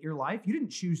create your life. You didn't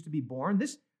choose to be born.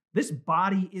 This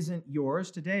body isn't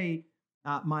yours. Today,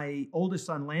 my oldest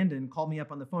son, Landon, called me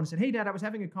up on the phone and said, hey, Dad, I was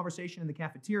having a conversation in the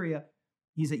cafeteria.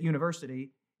 He's at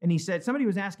university. And he said, somebody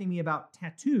was asking me about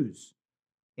tattoos.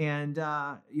 And,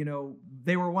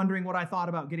 they were wondering what I thought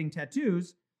about getting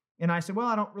tattoos. And I said, well,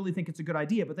 I don't really think it's a good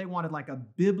idea. But they wanted like a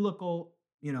biblical,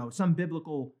 some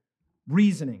biblical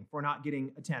reasoning for not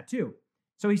getting a tattoo.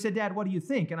 So he said, Dad, what do you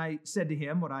think? And I said to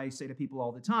him what I say to people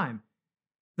all the time.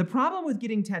 The problem with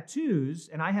getting tattoos,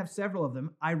 and I have several of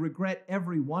them, I regret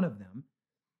every one of them,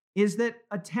 is that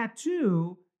a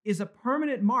tattoo is a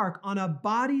permanent mark on a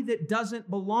body that doesn't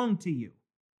belong to you.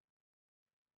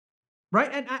 Right?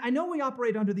 And I know we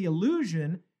operate under the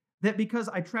illusion that because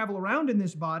I travel around in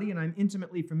this body and I'm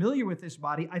intimately familiar with this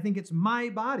body, I think it's my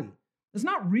body. It's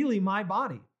not really my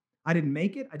body. I didn't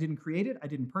make it. I didn't create it. I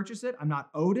didn't purchase it. I'm not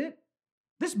owed it.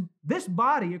 This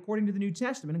body, according to the New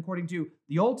Testament, according to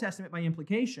the Old Testament by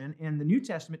implication and the New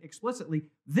Testament explicitly,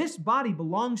 this body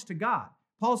belongs to God.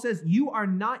 Paul says, you are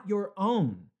not your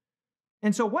own.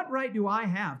 And so what right do I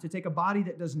have to take a body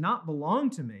that does not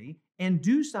belong to me and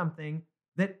do something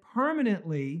that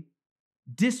permanently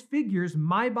disfigures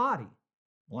my body?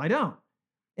 Well, I don't.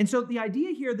 And so the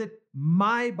idea here that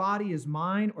my body is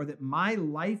mine or that my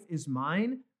life is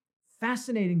mine,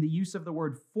 fascinating the use of the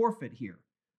word forfeit here,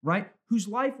 right? Whose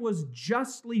life was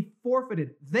justly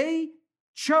forfeited. They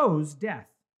chose death.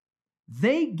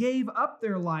 They gave up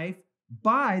their life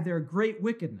by their great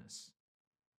wickedness.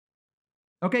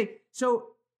 Okay, so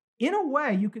in a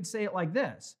way, you could say it like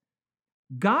this.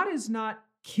 God is not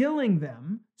killing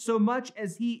them so much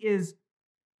as he is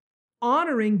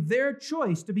honoring their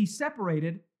choice to be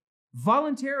separated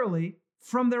voluntarily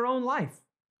from their own life.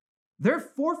 They're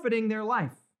forfeiting their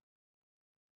life.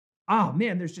 Oh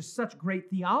man, there's just such great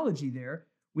theology there.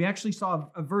 We actually saw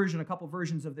a couple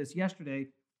versions of this yesterday.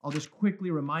 I'll just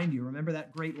quickly remind you. Remember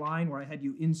that great line where I had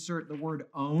you insert the word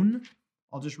own?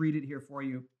 I'll just read it here for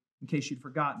you in case you'd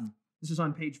forgotten. This is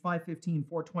on page 515,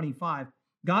 425.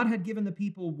 God had given the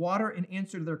people water in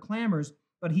answer to their clamors,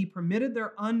 but he permitted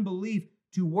their unbelief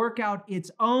to work out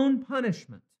its own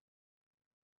punishment.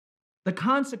 The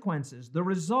consequences, the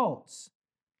results,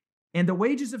 and the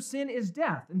wages of sin is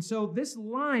death. And so this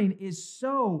line is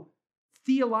so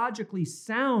theologically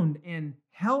sound and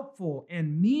helpful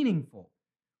and meaningful,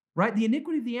 right? The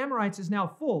iniquity of the Amorites is now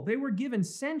full. They were given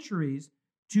centuries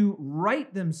to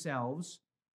right themselves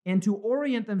and to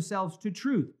orient themselves to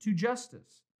truth, to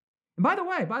justice. And by the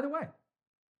way,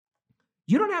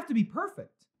 you don't have to be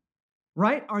perfect,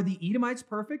 right? Are the Edomites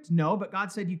perfect? No, but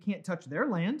God said you can't touch their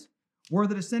land. Were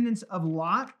the descendants of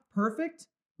Lot perfect,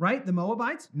 right? The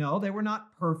Moabites? No, they were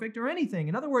not perfect or anything.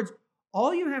 In other words,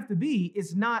 all you have to be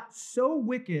is not so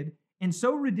wicked and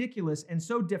so ridiculous and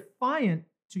so defiant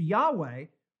to Yahweh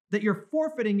that you're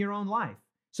forfeiting your own life.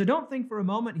 So don't think for a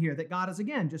moment here that God is,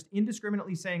 again, just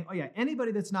indiscriminately saying, oh yeah,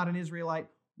 anybody that's not an Israelite,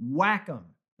 whack them.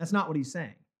 That's not what he's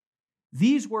saying.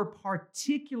 These were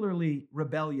particularly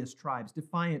rebellious tribes,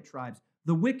 defiant tribes.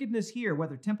 The wickedness here,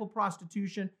 whether temple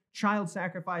prostitution, child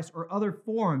sacrifice, or other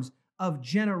forms of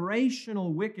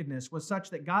generational wickedness, was such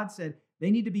that God said they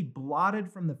need to be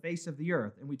blotted from the face of the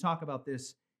earth. And we talk about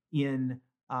this in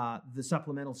the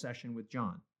supplemental session with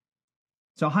John.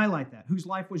 So highlight that, whose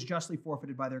life was justly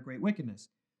forfeited by their great wickedness.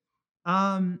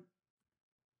 In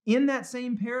that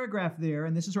same paragraph there,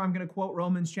 and this is where I'm going to quote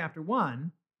Romans chapter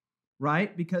 1,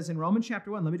 right? Because in Romans chapter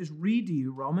 1, let me just read to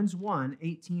you Romans 1,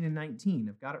 18 and 19.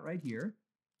 I've got it right here.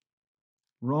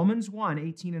 Romans 1,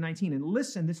 18 and 19. And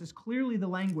listen, this is clearly the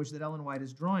language that Ellen White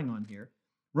is drawing on here.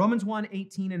 Romans 1,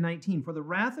 18 and 19. For the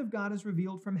wrath of God is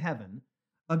revealed from heaven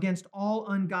against all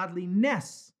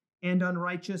ungodliness and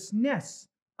unrighteousness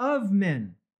of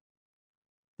men.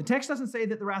 The text doesn't say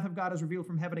that the wrath of God is revealed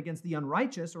from heaven against the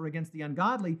unrighteous or against the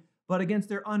ungodly, but against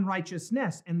their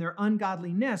unrighteousness and their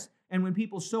ungodliness. And when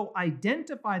people so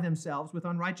identify themselves with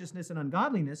unrighteousness and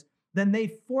ungodliness, then they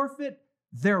forfeit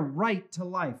their right to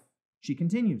life. She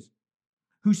continues,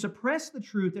 who suppress the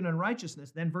truth in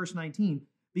unrighteousness, then verse 19,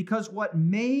 because what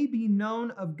may be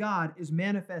known of God is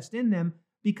manifest in them,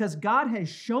 because God has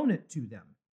shown it to them.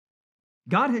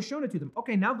 God has shown it to them.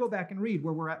 Okay, now go back and read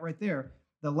where we're at right there.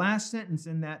 The last sentence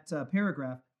in that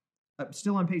paragraph,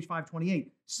 still on page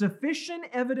 528. Sufficient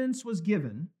evidence was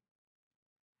given.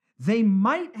 They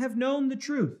might have known the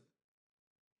truth.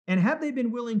 And had they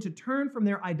been willing to turn from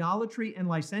their idolatry and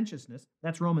licentiousness,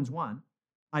 that's Romans 1,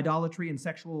 idolatry and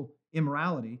sexual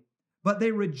immorality, but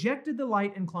they rejected the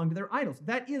light and clung to their idols.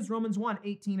 That is Romans 1,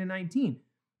 18 and 19.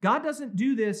 God doesn't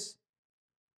do this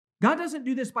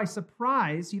by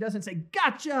surprise. He doesn't say,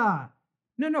 gotcha.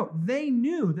 No, they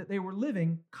knew that they were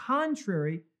living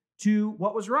contrary to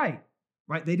what was right?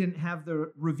 They didn't have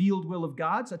the revealed will of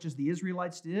God, such as the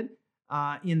Israelites did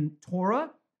in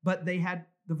Torah, but they had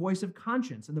the voice of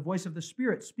conscience and the voice of the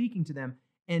Spirit speaking to them.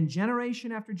 And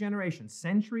generation after generation,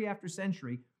 century after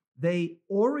century, they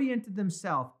oriented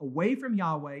themselves away from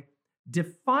Yahweh,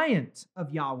 defiant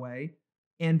of Yahweh,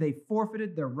 and they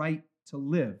forfeited their right to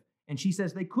live. And she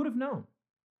says they could have known,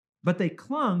 but they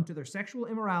clung to their sexual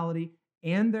immorality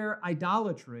and their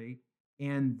idolatry,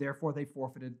 and therefore they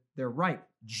forfeited their right,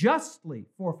 justly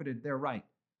forfeited their right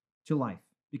to life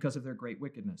because of their great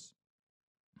wickedness.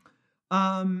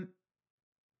 So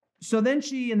then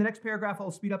she, in the next paragraph,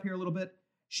 I'll speed up here a little bit,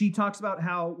 she talks about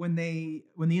how when the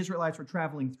Israelites were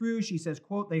traveling through, she says,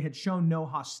 quote, they had shown no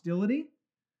hostility,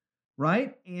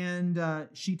 right? And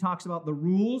she talks about the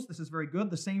rules. This is very good.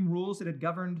 The same rules that had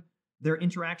governed their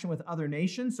interaction with other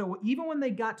nations. So even when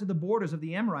they got to the borders of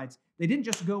the Amorites, they didn't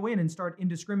just go in and start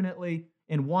indiscriminately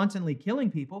and wantonly killing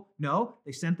people. No,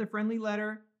 they sent the friendly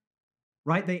letter,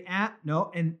 right?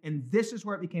 And this is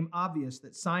where it became obvious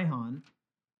that Sihon,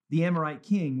 the Amorite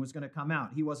king, was going to come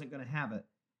out. He wasn't going to have it.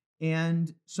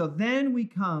 And so then we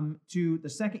come to the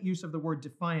second use of the word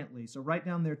defiantly. So right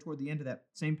down there toward the end of that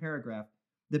same paragraph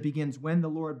that begins, when the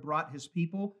Lord brought his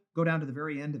people, go down to the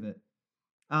very end of it.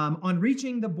 On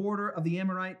reaching the border of the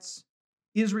Amorites,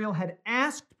 Israel had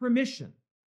asked permission.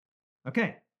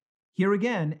 Okay, here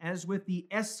again, as with the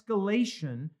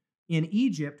escalation in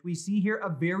Egypt, we see here a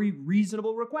very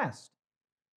reasonable request,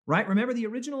 right? Remember, the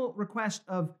original request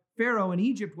of Pharaoh in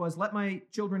Egypt was, let my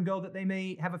children go that they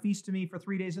may have a feast to me for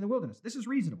 3 days in the wilderness. This is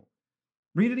reasonable.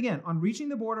 Read it again. On reaching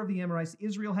the border of the Amorites,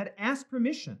 Israel had asked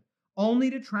permission only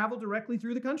to travel directly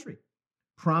through the country.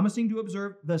 promising to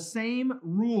observe the same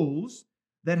rules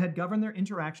that had governed their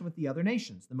interaction with the other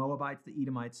nations, the Moabites, the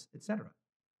Edomites, etc.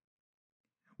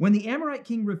 When the Amorite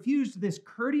king refused this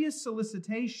courteous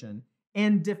solicitation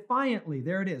and defiantly,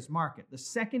 there it is, mark it, the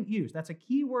second use, that's a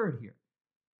key word here,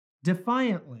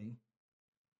 defiantly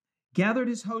gathered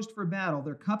his host for battle,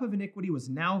 their cup of iniquity was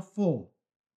now full.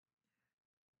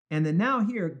 And then now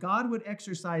here, God would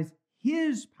exercise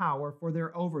his power for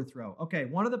their overthrow. Okay,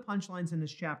 one of the punchlines in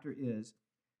this chapter is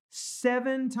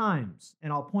 7 times,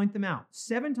 and I'll point them out,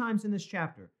 7 times in this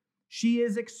chapter, she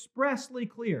is expressly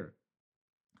clear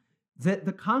that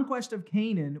the conquest of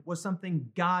Canaan was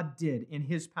something God did in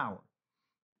his power.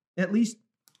 At least,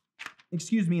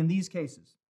 in these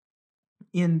cases.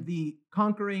 In the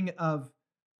conquering of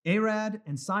Arad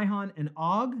and Sihon and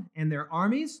Og and their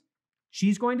armies,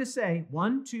 she's going to say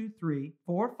 1, 2, 3,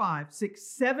 4, 5, 6,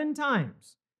 7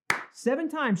 times. 7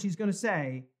 times she's going to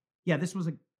say, yeah, this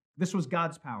was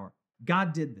God's power.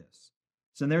 God did this.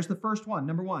 So there's the first one,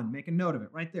 number 1. Make a note of it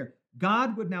right there.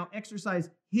 God would now exercise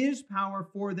his power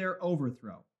for their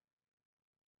overthrow.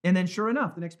 And then sure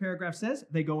enough, the next paragraph says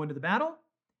they go into the battle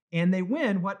and they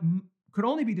win what could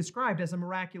only be described as a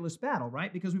miraculous battle,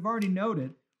 right? Because we've already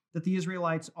noted that the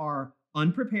Israelites are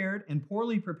unprepared and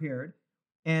poorly prepared,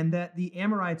 and that the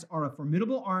Amorites are a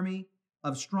formidable army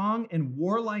of strong and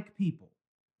warlike people.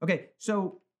 Okay,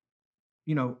 so,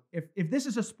 if this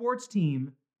is a sports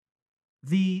team,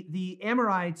 the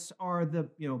Amorites are the,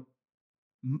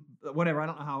 whatever, I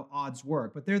don't know how odds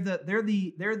work, but they're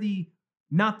the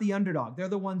not the underdog. They're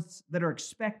the ones that are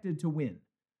expected to win,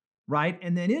 right?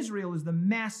 And then Israel is the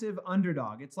massive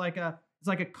underdog. It's like a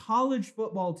college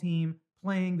football team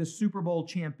playing the Super Bowl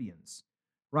champions,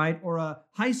 right? Or a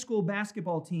high school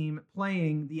basketball team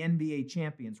playing the NBA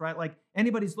champions, right? Like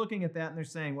anybody's looking at that and they're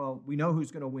saying, well, we know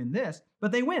who's going to win this,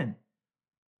 but they win.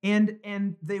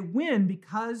 And they win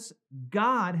because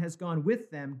God has gone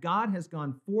with them, God has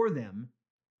gone for them,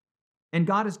 and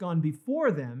God has gone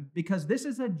before them, because this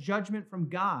is a judgment from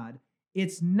God.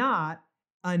 It's not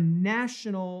a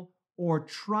national or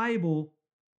tribal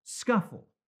scuffle.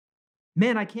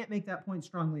 Man, I can't make that point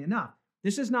strongly enough.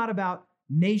 This is not about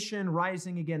nation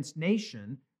rising against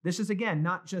nation. This is, again,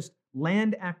 not just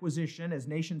land acquisition, as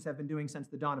nations have been doing since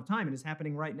the dawn of time, and is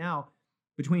happening right now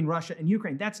between Russia and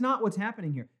Ukraine. That's not what's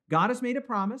happening here. God has made a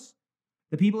promise.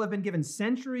 The people have been given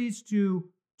centuries to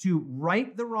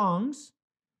right the wrongs.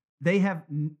 They have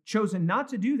chosen not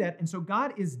to do that, and so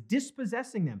God is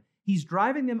dispossessing them. He's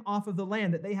driving them off of the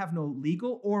land that they have no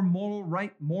legal or moral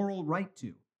right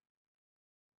to.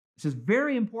 This is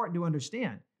very important to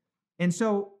understand. And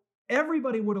so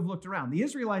everybody would have looked around. The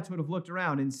Israelites would have looked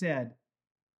around and said,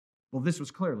 well, this was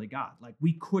clearly God. Like,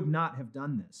 we could not have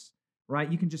done this,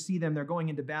 right? You can just see them. They're going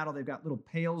into battle. They've got little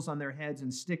pails on their heads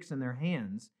and sticks in their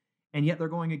hands, and yet they're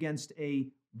going against a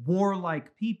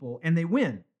warlike people, and they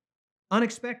win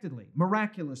unexpectedly,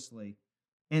 miraculously.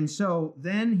 And so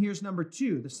then here's number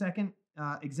 2, the second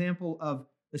example of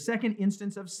the second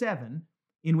instance of 7,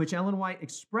 in which Ellen White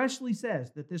expressly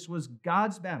says that this was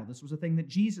God's battle. This was a thing that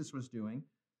Jesus was doing.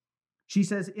 She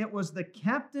says, it was the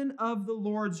captain of the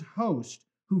Lord's host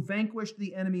who vanquished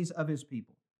the enemies of his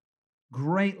people.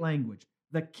 Great language.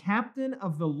 The captain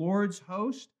of the Lord's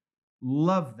host,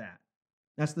 love that.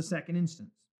 That's the second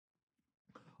instance.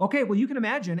 Okay, well, you can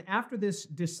imagine after this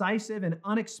decisive and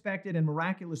unexpected and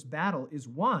miraculous battle is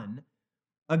won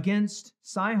against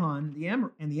Sihon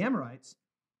and the Amorites,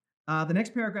 the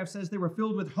next paragraph says they were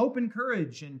filled with hope and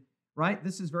courage. And right,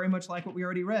 this is very much like what we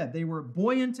already read. They were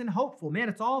buoyant and hopeful. Man,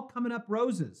 it's all coming up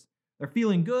roses. They're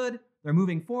feeling good. They're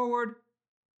moving forward.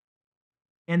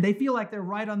 And they feel like they're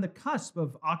right on the cusp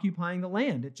of occupying the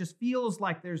land. It just feels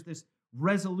like there's this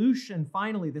resolution,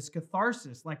 finally, this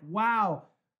catharsis. Like, wow,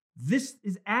 this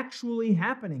is actually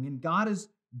happening, and God is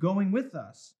going with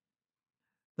us.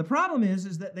 The problem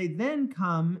is that they then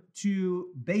come to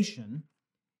Bashan,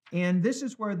 and this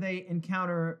is where they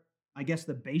encounter, I guess,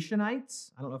 the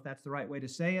Bashanites. I don't know if that's the right way to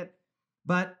say it,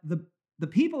 but the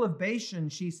people of Bashan,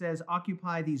 she says,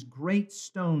 occupy these great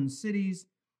stone cities.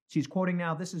 She's quoting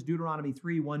now, this is Deuteronomy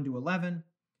 3, 1-11.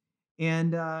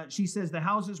 And she says, the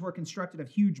houses were constructed of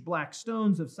huge black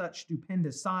stones of such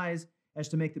stupendous size as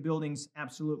to make the buildings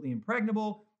absolutely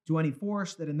impregnable to any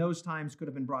force that in those times could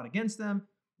have been brought against them.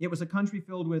 It was a country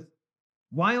filled with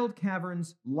wild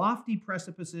caverns, lofty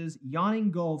precipices, yawning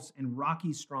gulfs, and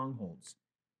rocky strongholds.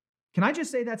 Can I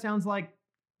just say that sounds like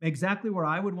exactly where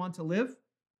I would want to live?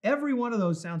 Every one of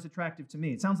those sounds attractive to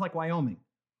me. It sounds like Wyoming.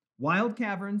 Wild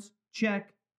caverns,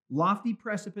 check. Lofty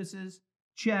precipices,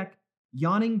 check.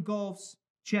 Yawning gulfs,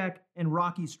 check. And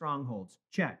rocky strongholds,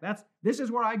 check. This is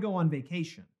where I go on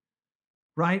vacation.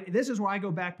 right? This is where I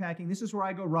go backpacking. This is where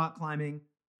I go rock climbing.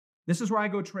 This is where I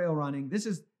go trail running.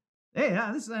 Hey,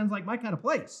 yeah, this sounds like my kind of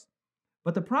place.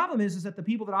 But the problem is that the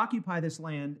people that occupy this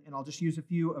land, and I'll just use a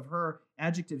few of her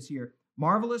adjectives here,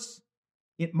 marvelous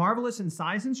in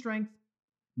size and strength,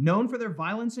 known for their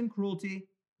violence and cruelty.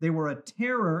 They were a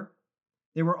terror.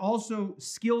 They were also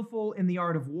skillful in the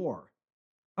art of war.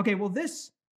 Okay, well,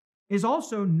 this is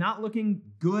also not looking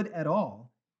good at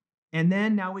all. And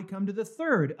then now we come to the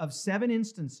third of 7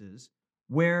 instances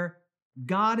where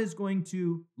God is going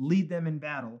to lead them in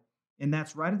battle. And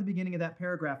that's right at the beginning of that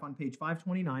paragraph on page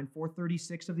 529,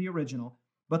 436 of the original.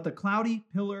 But the cloudy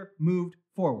pillar moved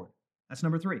forward. That's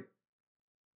number 3.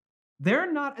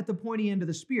 They're not at the pointy end of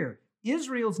the spear.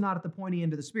 Israel's not at the pointy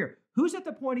end of the spear. Who's at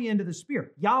the pointy end of the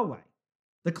spear? Yahweh.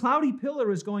 The cloudy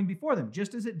pillar is going before them,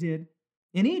 just as it did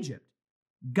in Egypt.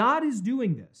 God is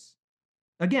doing this.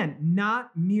 Again,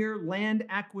 not mere land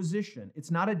acquisition. It's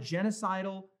not a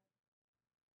genocidal,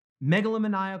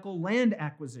 megalomaniacal land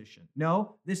acquisition.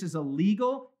 No, this is a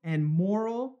legal and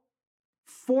moral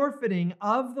forfeiting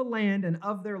of the land and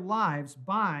of their lives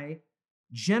by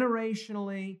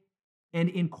generationally and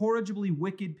incorrigibly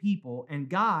wicked people, and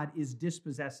God is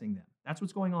dispossessing them. That's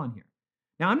what's going on here.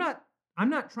 Now, I'm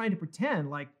not trying to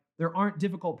pretend like there aren't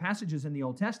difficult passages in the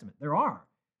Old Testament. There are,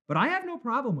 but I have no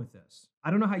problem with this. I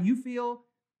don't know how you feel.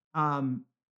 I'm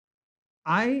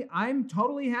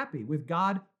totally happy with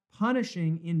God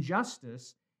punishing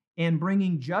injustice and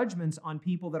bringing judgments on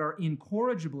people that are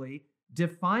incorrigibly,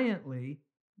 defiantly,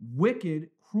 wicked,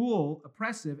 cruel,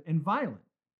 oppressive, and violent.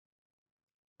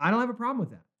 I don't have a problem with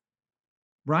that,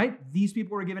 right? These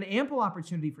people were given ample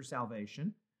opportunity for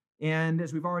salvation. And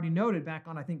as we've already noted back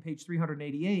on, I think, page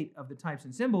 388 of the Types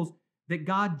and Symbols, that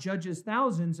God judges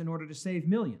thousands in order to save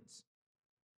millions,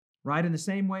 right? In the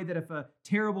same way that if a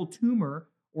terrible tumor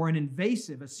or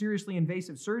a seriously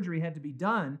invasive surgery had to be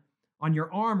done on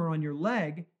your arm or on your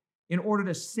leg in order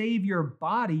to save your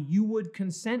body, you would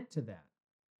consent to that.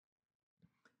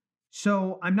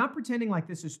 So I'm not pretending like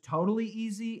this is totally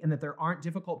easy and that there aren't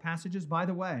difficult passages. By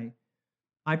the way,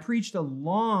 I preached a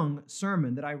long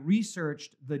sermon that I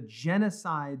researched the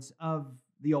genocides of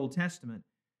the Old Testament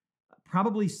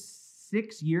probably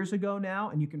 6 years ago now,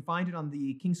 and you can find it on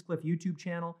the Kingscliff YouTube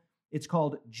channel. It's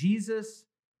called Jesus,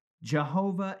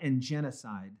 Jehovah, and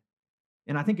Genocide.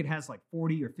 And I think it has like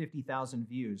 40 or 50,000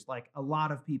 views. Like, a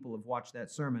lot of people have watched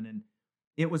that sermon, and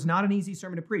it was not an easy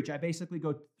sermon to preach. I basically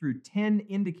go through 10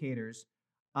 indicators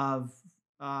of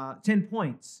 10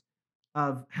 points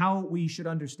of how we should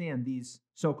understand these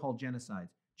so-called genocides.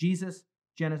 Jesus,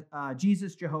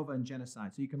 Jehovah, and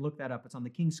genocide. So you can look that up. It's on the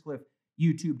Kingscliff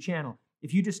YouTube channel.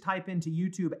 If you just type into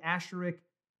YouTube Asheric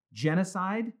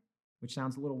genocide, which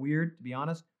sounds a little weird, to be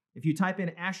honest, if you type in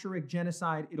Asheric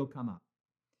genocide, it'll come up.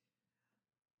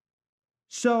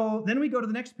 So then we go to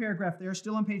the next paragraph there,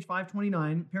 still on page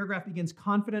 529. Paragraph begins,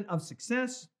 confident of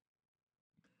success.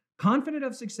 Confident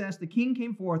of success, the king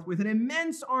came forth with an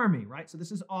immense army, right? So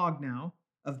this is Og now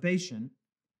of Bashan,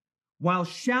 while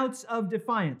shouts of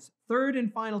defiance, third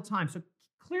and final time. So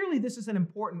clearly this is an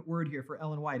important word here for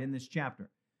Ellen White in this chapter.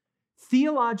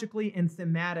 Theologically and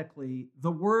thematically,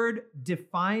 the word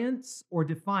defiance or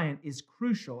defiant is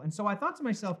crucial. And so I thought to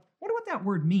myself, wonder what that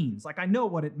word means. Like, I know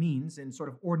what it means in sort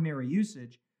of ordinary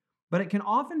usage, but it can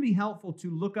often be helpful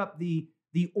to look up the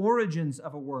origins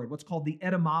of a word, what's called the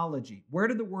etymology. Where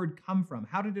did the word come from?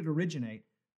 How did it originate?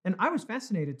 And I was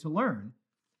fascinated to learn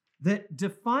that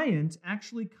defiant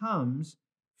actually comes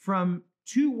from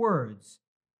 2 words,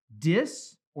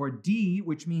 dis or d,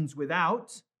 which means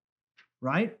without,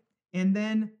 right? And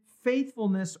then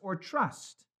faithfulness or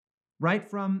trust, right?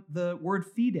 From the word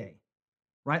fide,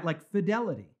 right? Like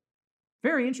fidelity.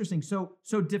 Very interesting. So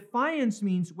defiance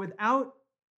means without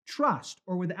trust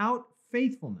or without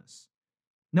faithfulness.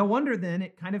 No wonder then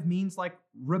it kind of means like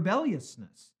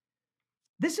rebelliousness.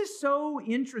 This is so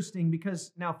interesting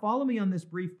because, now follow me on this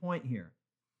brief point here.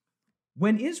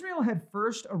 When Israel had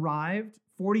first arrived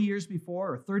 40 years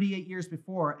before or 38 years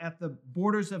before at the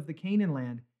borders of the Canaan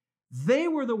land, they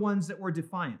were the ones that were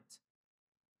defiant.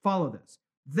 Follow this.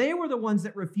 They were the ones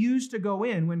that refused to go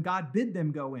in when God bid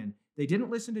them go in. They didn't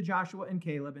listen to Joshua and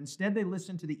Caleb. Instead, they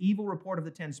listened to the evil report of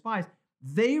the 10 spies.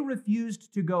 They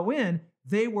refused to go in.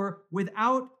 They were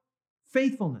without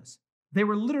faithfulness. They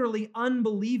were literally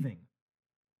unbelieving.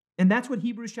 And that's what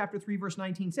Hebrews chapter 3, verse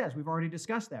 19 says. We've already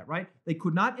discussed that, right? They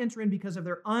could not enter in because of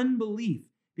their unbelief,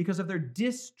 because of their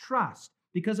distrust,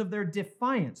 because of their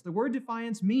defiance. The word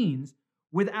defiance means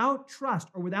without trust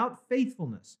or without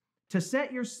faithfulness, to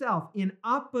set yourself in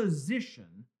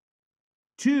opposition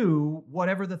to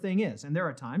whatever the thing is. And there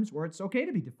are times where it's okay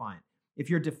to be defiant. If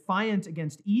you're defiant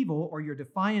against evil, or you're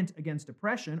defiant against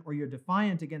oppression, or you're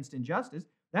defiant against injustice,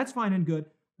 that's fine and good.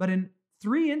 But in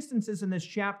 3 instances in this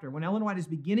chapter, when Ellen White is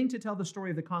beginning to tell the story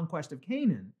of the conquest of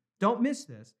Canaan, don't miss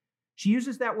this, she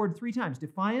uses that word 3 times: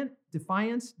 defiant,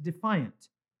 defiance, defiant.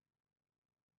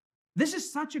 This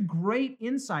is such a great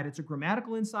insight. It's a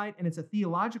grammatical insight and it's a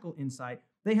theological insight.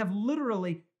 They have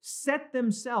literally set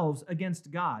themselves against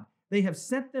God. They have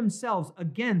set themselves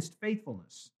against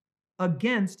faithfulness,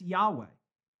 against Yahweh.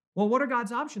 Well, what are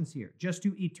God's options here? Just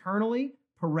to eternally,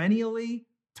 perennially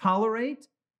tolerate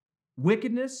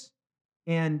wickedness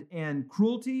and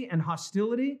cruelty and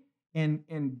hostility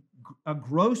and a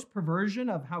gross perversion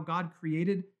of how God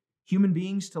created human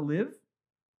beings to live?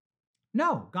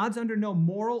 No, God's under no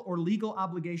moral or legal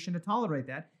obligation to tolerate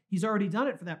that. He's already done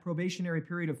it for that probationary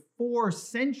period of 4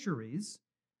 centuries.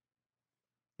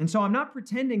 And so I'm not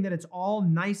pretending that it's all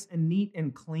nice and neat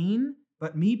and clean,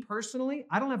 but me personally,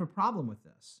 I don't have a problem with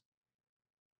this.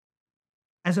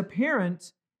 As a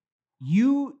parent,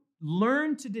 you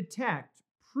learn to detect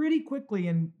pretty quickly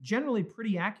and generally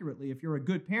pretty accurately, if you're a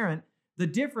good parent, the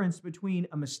difference between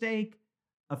a mistake,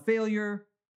 a failure,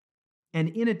 an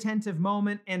inattentive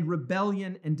moment, and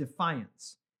rebellion and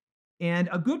defiance. And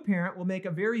a good parent will make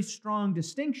a very strong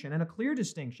distinction and a clear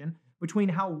distinction between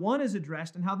how one is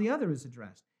addressed and how the other is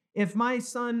addressed. If my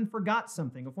son forgot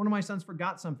something, if one of my sons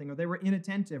forgot something, or they were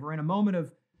inattentive, or in a moment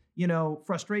of,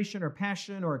 frustration or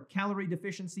passion or calorie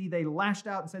deficiency, they lashed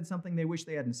out and said something they wish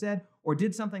they hadn't said, or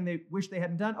did something they wish they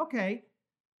hadn't done, okay,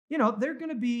 there's going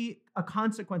to be a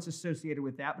consequence associated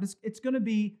with that, but it's going to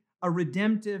be a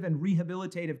redemptive and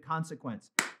rehabilitative consequence.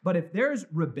 But if there's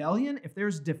rebellion, if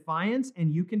there's defiance,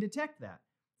 and you can detect that.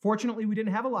 Fortunately, we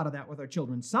didn't have a lot of that with our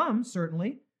children. Some,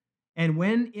 certainly. And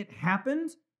when it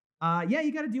happened,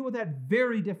 you got to deal with that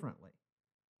very differently,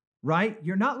 right?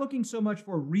 You're not looking so much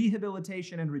for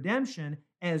rehabilitation and redemption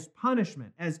as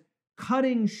punishment, as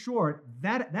cutting short.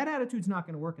 That attitude's not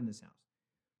going to work in this house.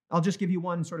 I'll just give you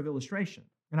one sort of illustration.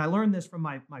 And I learned this from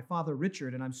my father,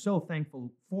 Richard, and I'm so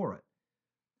thankful for it.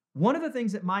 One of the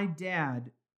things that my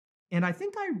dad, and I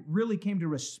think I really came to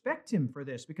respect him for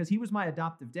this because he was my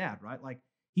adoptive dad, right? Like,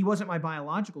 he wasn't my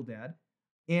biological dad.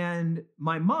 And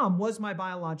my mom was my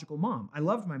biological mom. I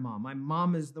loved my mom. My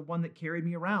mom is the one that carried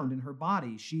me around in her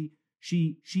body.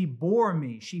 She bore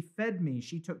me. She fed me.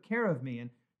 She took care of me. And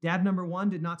dad number 1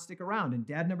 did not stick around. And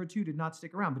dad number 2 did not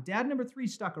stick around. But dad number 3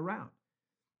 stuck around.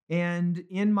 And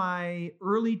in my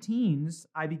early teens,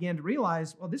 I began to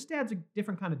realize, well, this dad's a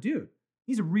different kind of dude.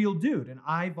 He's a real dude. And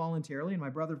I voluntarily, and my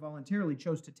brother voluntarily,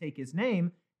 chose to take his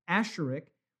name, Asherik.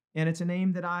 And it's a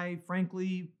name that I,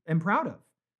 frankly, am proud of.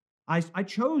 I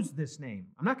chose this name.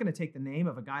 I'm not going to take the name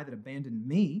of a guy that abandoned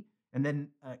me and then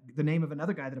the name of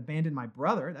another guy that abandoned my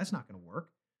brother. That's not going to work,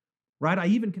 right? I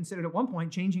even considered at one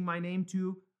point changing my name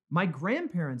to my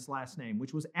grandparents' last name,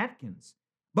 which was Atkins.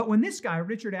 But when this guy,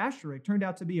 Richard Asherik, turned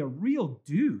out to be a real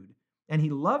dude, and he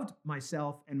loved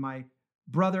myself and my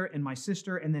brother and my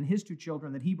sister and then his 2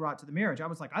 children that he brought to the marriage, I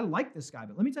was like, I like this guy.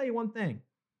 But let me tell you one thing.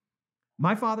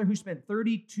 My father, who spent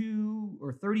 32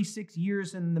 or 36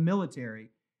 years in the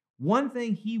military, one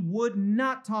thing he would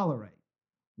not tolerate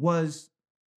was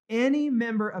any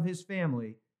member of his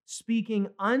family speaking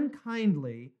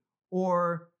unkindly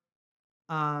or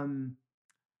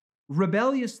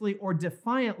rebelliously or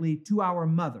defiantly to our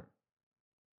mother.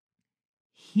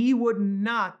 He would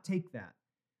not take that.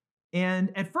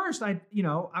 And at first, I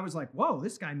was like, whoa,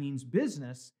 this guy means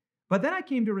business. But then I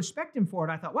came to respect him for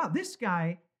it. I thought, wow, this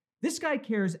guy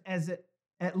cares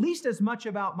at least as much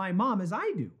about my mom as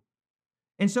I do.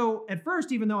 And so at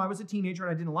first, even though I was a teenager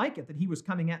and I didn't like it, that he was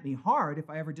coming at me hard if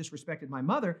I ever disrespected my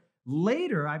mother,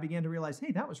 later I began to realize,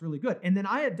 hey, that was really good. And then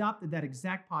I adopted that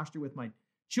exact posture with my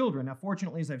children. Now,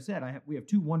 fortunately, as I've said, we have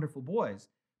 2 wonderful boys.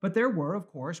 But there were, of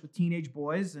course, with teenage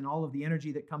boys and all of the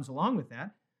energy that comes along with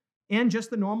that, and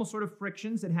just the normal sort of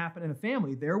frictions that happen in a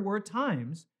family, there were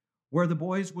times where the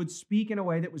boys would speak in a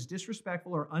way that was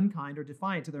disrespectful or unkind or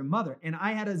defiant to their mother. And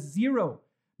I had a 0,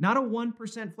 not a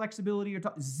 1% flexibility or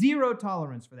 0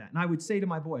 tolerance for that. And I would say to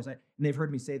my boys, and they've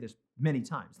heard me say this many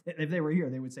times. If they were here,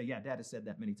 they would say, yeah, Dad has said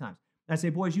that many times. And I say,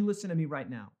 boys, you listen to me right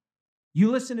now.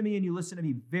 You listen to me, and you listen to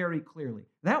me very clearly.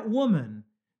 That woman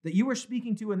that you were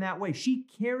speaking to in that way, she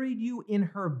carried you in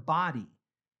her body.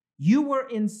 You were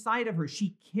inside of her.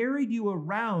 She carried you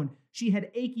around. She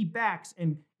had achy backs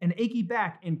and an achy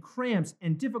back and cramps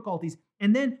and difficulties.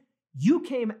 And then you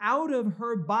came out of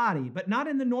her body, but not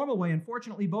in the normal way.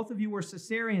 Unfortunately, both of you were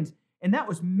cesareans, and that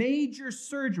was major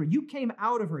surgery. You came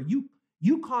out of her.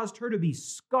 You caused her to be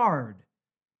scarred.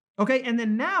 Okay, and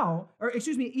then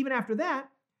even after that,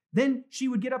 Then she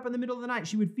would get up in the middle of the night.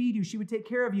 She would feed you. She would take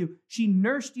care of you. She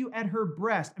nursed you at her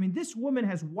breast. I mean, this woman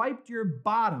has wiped your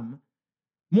bottom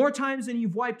more times than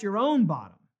you've wiped your own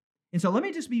bottom. And so let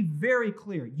me just be very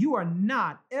clear. You are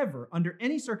not ever, under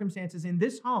any circumstances in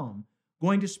this home,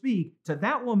 going to speak to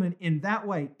that woman in that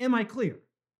way. Am I clear?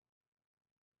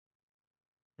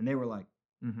 And they were like,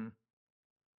 mm-hmm.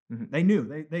 They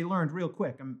knew. They learned real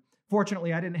quick.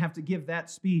 Fortunately, I didn't have to give that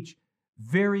speech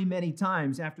very many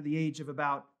times after the age of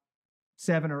about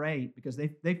 7 or 8, because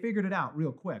they figured it out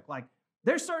real quick. Like,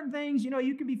 there's certain things,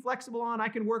 you can be flexible on, I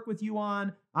can work with you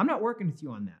on. I'm not working with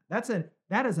you on that.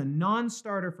 That is a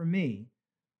non-starter for me.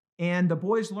 And the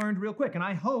boys learned real quick. And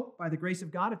I hope, by the grace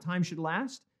of God, if time should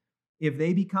last, if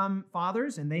they become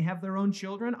fathers and they have their own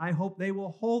children, I hope they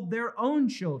will hold their own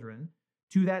children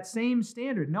to that same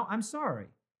standard. No, I'm sorry.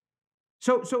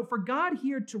 So for God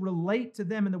here to relate to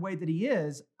them in the way that he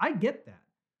is, I get that.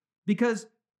 Because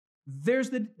there's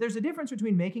a difference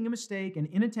between making a mistake and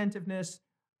inattentiveness,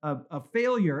 a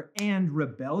failure, and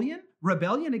rebellion.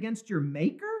 Rebellion against your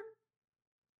maker?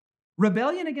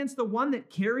 Rebellion against the one that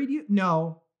carried you?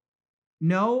 No,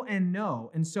 and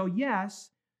no. And so, yes,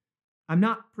 I'm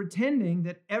not pretending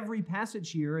that every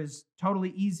passage here is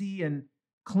totally easy and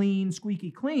clean, squeaky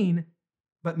clean.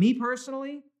 But me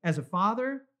personally, as a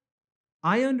father,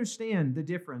 I understand the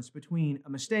difference between a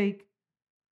mistake,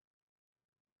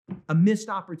 a missed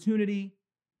opportunity,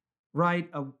 right?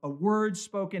 A word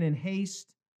spoken in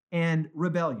haste, and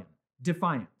rebellion,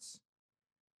 defiance.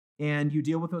 And you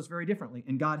deal with those very differently.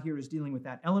 And God here is dealing with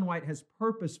that. Ellen White has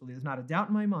purposefully, there's not a doubt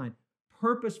in my mind,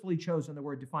 purposefully chosen the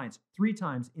word defiance 3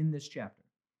 times in this chapter.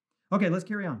 Okay, let's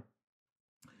carry on.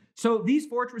 So these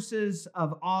fortresses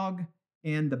of Og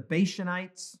and the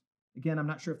Bashanites, again, I'm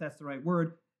not sure if that's the right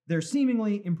word, they're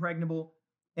seemingly impregnable.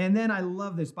 And then I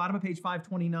love this, bottom of page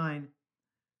 529,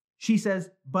 she says,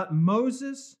 but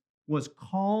Moses was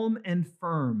calm and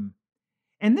firm.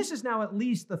 And this is now at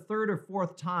least the 3rd or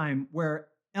 4th time where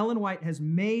Ellen White has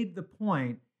made the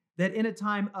point that in a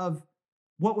time of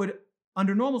what would,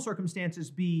 under normal circumstances,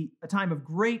 be a time of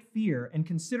great fear and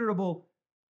considerable,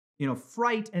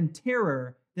 fright and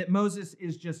terror, that Moses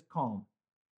is just calm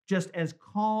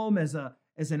as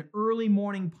an early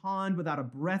morning pond without a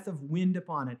breath of wind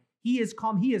upon it. He is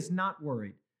calm. He is not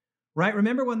worried, right?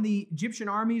 Remember when the Egyptian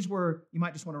armies were, you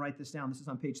might just want to write this down. This is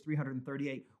on page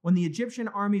 338. When the Egyptian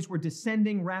armies were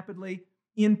descending rapidly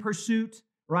in pursuit,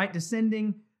 right?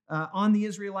 Descending on the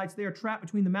Israelites. They are trapped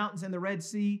between the mountains and the Red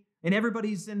Sea. And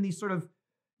everybody's in these sort of,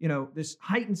 this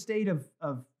heightened state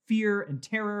of fear and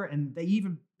terror. And they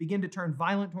even begin to turn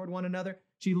violent toward one another.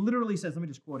 She literally says, let me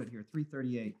just quote it here,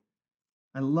 338.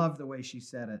 I love the way she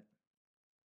said it.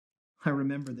 I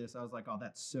remember this. I was like, oh,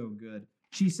 that's so good.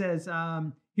 She says,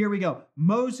 here we go.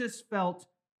 Moses felt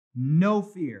no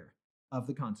fear of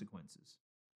the consequences.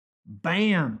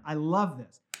 Bam! I love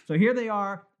this. So here they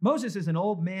are. Moses is an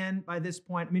old man by this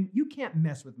point. I mean, you can't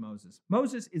mess with Moses.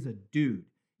 Moses is a dude.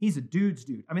 He's a dude's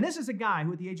dude. I mean, this is a guy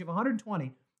who at the age of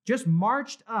 120 just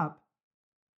marched up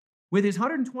with his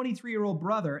 123-year-old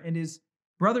brother and his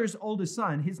brother's oldest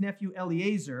son, his nephew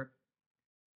Eliezer,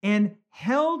 and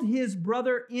held his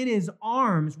brother in his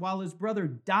arms while his brother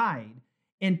died,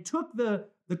 and took the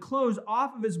clothes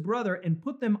off of his brother and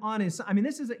put them on his son. I mean,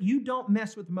 you don't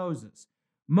mess with Moses.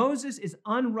 Moses is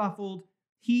unruffled.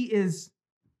 He is,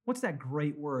 what's that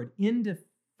great word?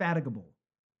 Indefatigable.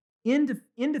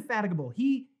 Indefatigable.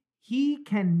 He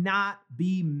cannot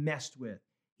be messed with.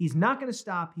 He's not going to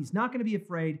stop. He's not going to be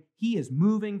afraid. He is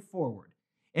moving forward.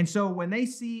 And so when they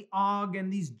see Og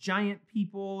and these giant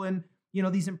people and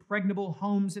these impregnable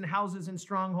homes and houses and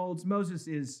strongholds, Moses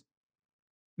is,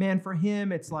 man, for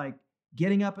him, it's like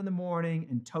getting up in the morning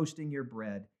and toasting your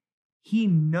bread. He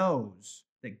knows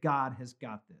that God has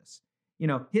got this.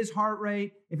 His heart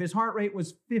rate, if his heart rate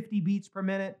was 50 beats per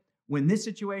minute, when this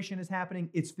situation is happening,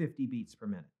 it's 50 beats per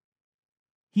minute.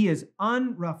 He is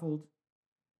unruffled.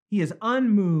 He is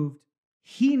unmoved.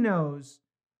 He knows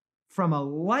from a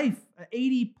life,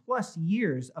 80 plus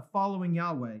years of following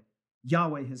Yahweh,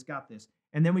 Yahweh has got this.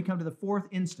 And then we come to the 4th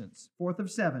instance, 4th of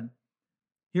 7.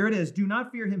 Here it is. Do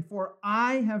not fear him, for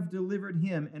I have delivered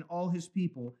him and all his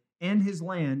people and his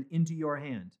land into your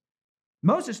hand.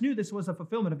 Moses knew this was a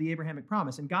fulfillment of the Abrahamic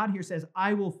promise. And God here says,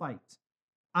 I will fight.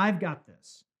 I've got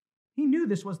this. He knew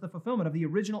this was the fulfillment of the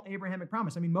original Abrahamic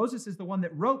promise. I mean, Moses is the one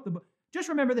that wrote the book. Just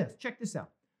remember this. Check this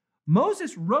out.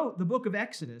 Moses wrote the book of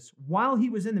Exodus while he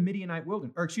was in the Midianite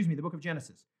wilderness, the book of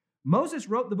Genesis. Moses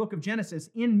wrote the book of Genesis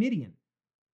in Midian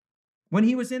when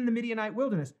he was in the Midianite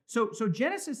wilderness. So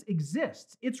Genesis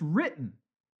exists. It's written.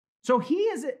 So he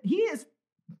is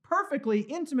perfectly,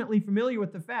 intimately familiar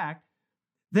with the fact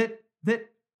that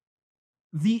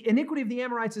the iniquity of the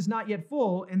Amorites is not yet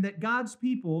full, and that God's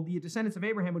people, the descendants of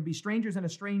Abraham, would be strangers in a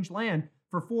strange land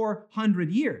for 400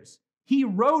 years. He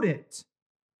wrote it.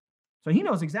 So he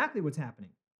knows exactly what's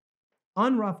happening.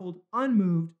 Unruffled,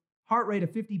 unmoved, heart rate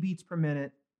of 50 beats per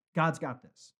minute. God's got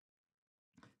this.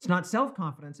 It's not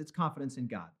self-confidence, it's confidence in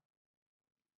God.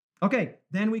 Okay,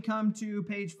 then we come to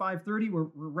page 530. We're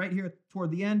right here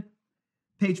toward the end.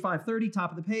 Page 530,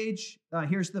 top of the page.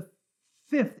 Here's the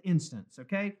fifth instance,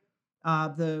 okay?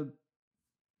 The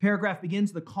paragraph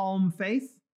begins, the calm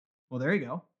faith. Well, there you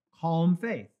go. Calm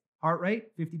faith. Heart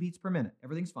rate, 50 beats per minute.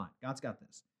 Everything's fine. God's got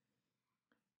this.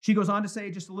 She goes on to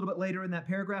say just a little bit later in that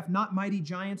paragraph, not mighty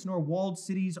giants, nor walled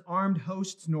cities, armed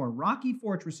hosts, nor rocky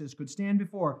fortresses could stand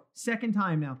before, second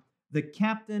time now, the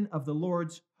captain of the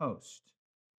Lord's host.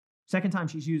 Second time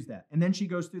she's used that. And then she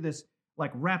goes through this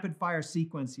like rapid fire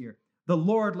sequence here. The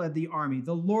Lord led the army.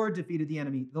 The Lord defeated the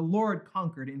enemy. The Lord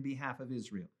conquered in behalf of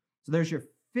Israel. So there's your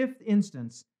fifth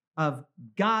instance of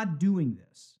God doing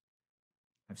this.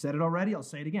 I've said it already. I'll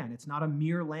say it again. It's not a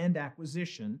mere land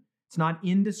acquisition. It's not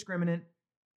indiscriminate,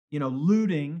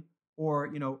 looting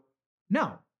or,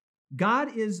 no.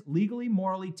 God is legally,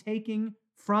 morally taking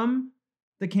from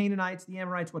the Canaanites, the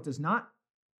Amorites, what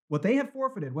they have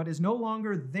forfeited, what is no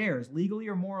longer theirs, legally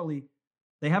or morally,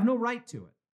 they have no right to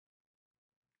it.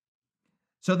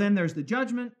 So then there's the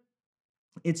judgment.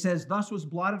 It says, thus was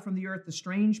blotted from the earth the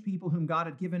strange people whom God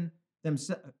had given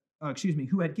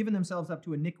who had given themselves up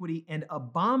to iniquity and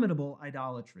abominable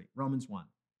idolatry. Romans 1.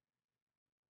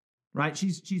 Right?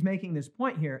 She's making this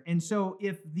point here. And so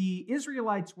if the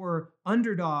Israelites were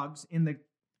underdogs in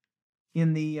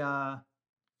the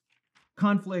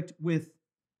conflict with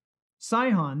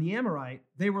Sihon, the Amorite,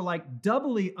 they were like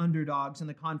doubly underdogs in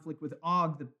the conflict with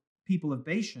Og, the people of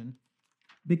Bashan,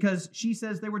 because she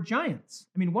says they were giants.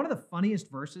 I mean, one of the funniest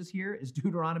verses here is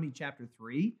Deuteronomy chapter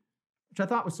 3, which I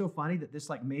thought was so funny that this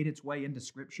made its way into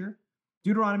Scripture.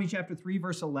 Deuteronomy chapter 3,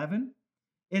 verse 11.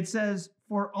 It says,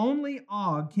 for only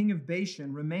Og, king of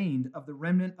Bashan, remained of the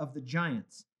remnant of the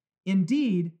giants.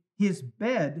 Indeed, his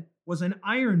bed was an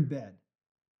iron bed.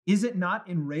 Is it not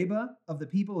in Reba of the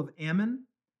people of Ammon?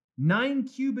 9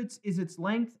 cubits is its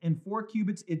length, and 4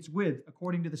 cubits its width,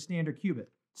 according to the standard cubit.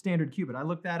 I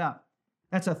looked that up.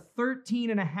 That's a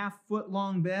 13.5-foot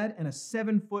long bed and a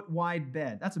 7-foot wide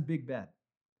bed. That's a big bed.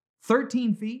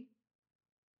 13 feet.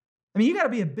 I mean, you got to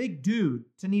be a big dude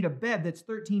to need a bed that's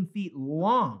 13 feet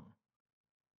long.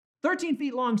 13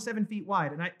 feet long, 7 feet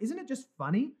wide. And isn't it just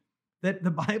funny that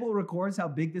the Bible records how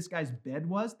big this guy's bed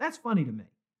was? That's funny to me.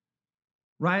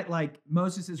 Right? Like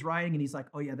Moses is writing and he's like,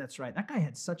 oh yeah, that's right. That guy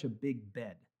had such a big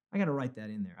bed. I got to write that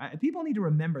in there. People need to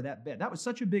remember that bed. That was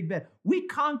such a big bed. We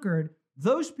conquered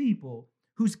those people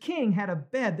whose king had a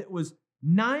bed that was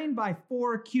 9 by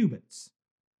 4 cubits.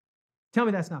 Tell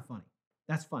me that's not funny.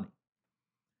 That's funny.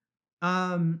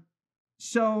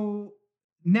 So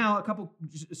now a couple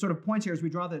sort of points here as we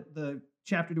draw the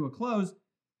chapter to a close.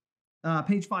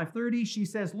 Page 530, she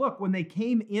says, look, when they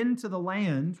came into the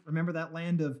land, remember that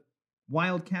land of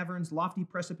wild caverns, lofty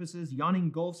precipices,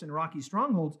 yawning gulfs, and rocky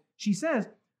strongholds, she says,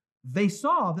 they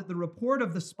saw that the report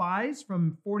of the spies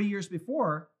from 40 years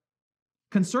before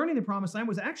concerning the promised land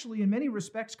was actually in many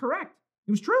respects correct.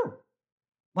 It was true.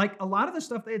 Like a lot of the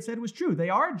stuff they had said was true. They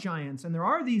are giants, and there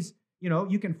are these,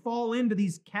 you can fall into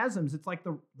these chasms. It's like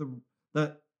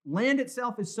the land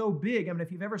itself is so big. I mean,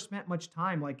 if you've ever spent much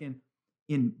time like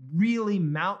in really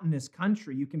mountainous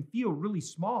country, you can feel really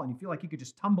small and you feel like you could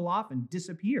just tumble off and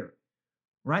disappear,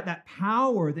 right? That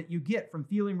power that you get from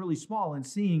feeling really small and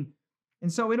seeing.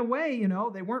 And so in a way,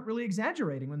 they weren't really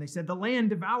exaggerating when they said the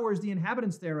land devours the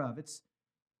inhabitants thereof.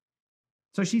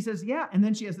 So she says, yeah. And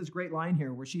then she has this great line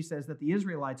here where she says that the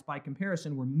Israelites, by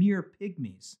comparison, were mere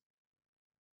pygmies.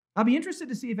 I'll be interested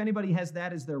to see if anybody has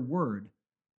that as their word.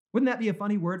 Wouldn't that be a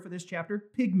funny word for this chapter?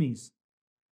 Pygmies.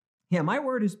 Yeah, my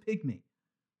word is pygmy.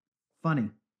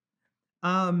 Funny.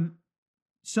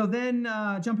 So then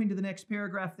jumping to the next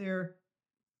paragraph there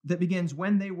that begins,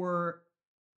 when they were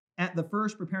at the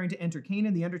first preparing to enter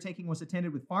Canaan, the undertaking was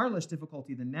attended with far less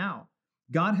difficulty than now.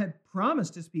 God had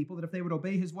promised his people that if they would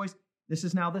obey his voice, this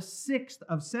is now the 6th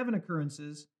of 7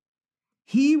 occurrences,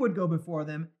 he would go before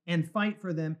them and fight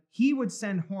for them. He would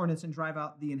send hornets and drive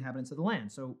out the inhabitants of the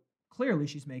land. So clearly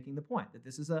she's making the point that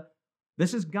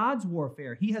this is God's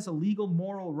warfare. He has a legal,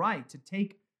 moral right to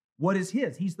take what is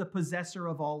his. He's the possessor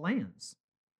of all lands,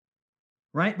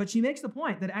 right? But she makes the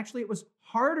point that actually it was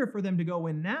harder for them to go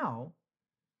in now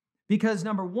because,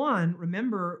 number one,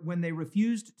 remember when they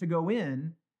refused to go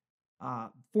in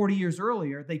 40 years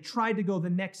earlier, they tried to go the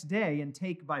next day and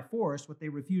take by force what they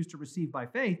refused to receive by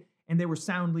faith, and they were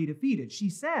soundly defeated. She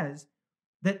says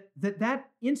that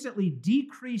instantly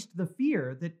decreased the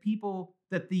fear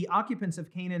that the occupants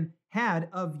of Canaan had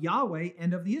of Yahweh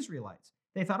and of the Israelites.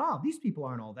 They thought, oh, these people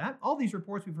aren't all that. All these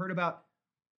reports we've heard about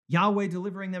Yahweh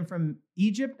delivering them from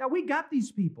Egypt, now we got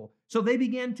these people. So they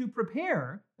began to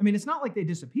prepare. I mean, it's not like they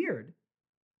disappeared.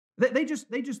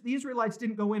 The Israelites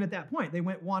didn't go in at that point. They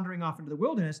went wandering off into the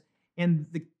wilderness, and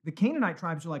the Canaanite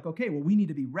tribes are like, okay, well, we need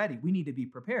to be ready. We need to be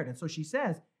prepared. And so she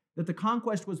says that the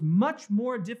conquest was much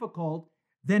more difficult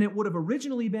than it would have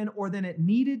originally been or than it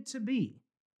needed to be.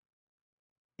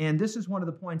 And this is one of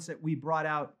the points that we brought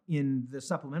out in the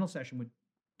supplemental session with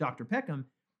Dr. Peckham,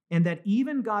 and that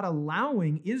even God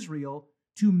allowing Israel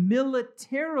to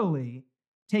militarily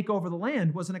take over the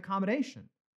land was an accommodation.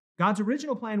 God's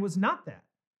original plan was not that.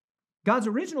 God's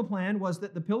original plan was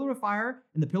that the pillar of fire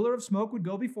and the pillar of smoke would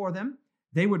go before them.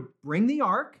 They would bring the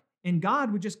ark, and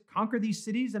God would just conquer these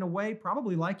cities in a way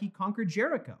probably like he conquered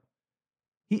Jericho.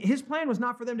 His plan was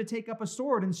not for them to take up a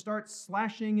sword and start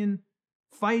slashing and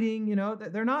fighting. You know,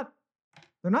 they're not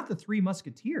the Three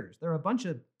Musketeers. They're a bunch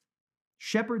of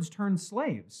shepherds turned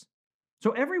slaves. So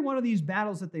every one of these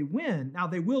battles that they win, now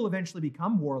they will eventually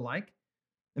become warlike.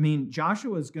 I mean,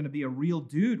 Joshua is going to be a real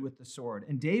dude with the sword,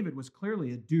 and David was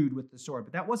clearly a dude with the sword,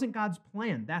 but that wasn't God's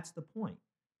plan. That's the point.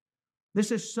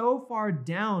 This is so far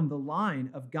down the line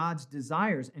of God's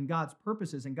desires and God's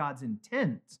purposes and God's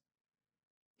intent.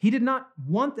 He did not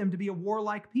want them to be a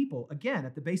warlike people. Again,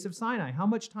 at the base of Sinai, how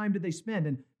much time did they spend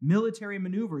in military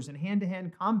maneuvers and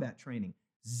hand-to-hand combat training?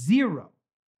 0.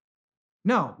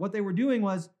 No, what they were doing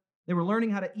was they were learning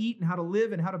how to eat and how to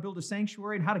live and how to build a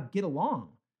sanctuary and how to get along.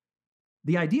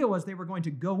 The idea was they were going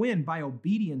to go in by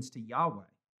obedience to Yahweh.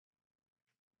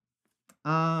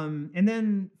 And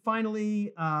then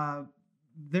finally,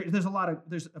 there's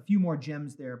a few more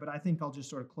gems there, but I think I'll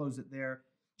just sort of close it there.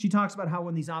 She talks about how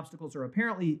when these obstacles are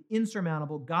apparently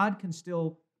insurmountable, God can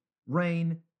still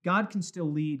reign, God can still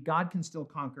lead, God can still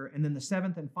conquer. And then the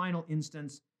 7th and final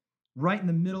instance, right in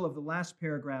the middle of the last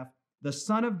paragraph, the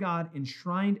Son of God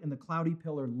enshrined in the cloudy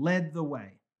pillar led the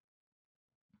way.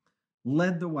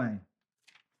 Led the way.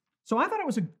 So I thought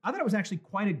it was actually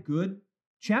quite a good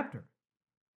chapter.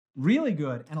 Really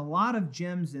good, and a lot of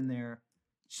gems in there.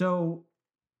 So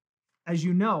as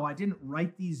you know, I didn't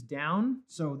write these down,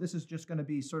 so this is just going to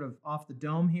be sort of off the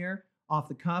dome here, off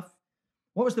the cuff.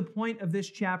 What was the point of this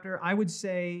chapter? I would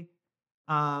say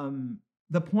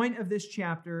the point of this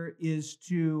chapter is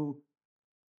to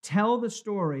tell the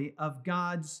story of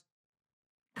God's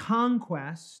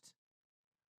conquest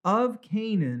of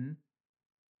Canaan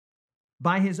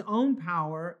by his own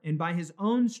power and by his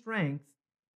own strength,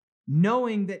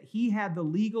 knowing that he had the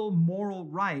legal, moral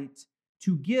right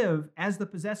to give, as the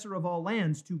possessor of all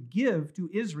lands, to give to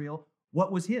Israel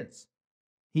what was his.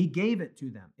 He gave it to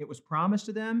them. It was promised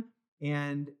to them,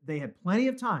 and they had plenty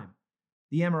of time,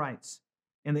 the Amorites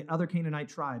and the other Canaanite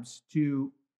tribes,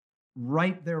 to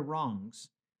right their wrongs.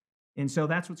 And so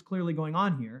that's what's clearly going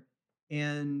on here.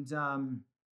 And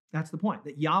that's the point,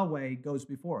 that Yahweh goes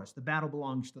before us. The battle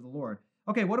belongs to the Lord.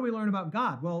 Okay, what do we learn about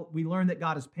God? Well, we learn that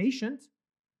God is patient,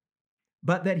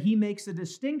 but that he makes a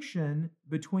distinction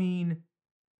between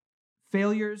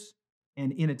failures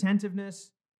and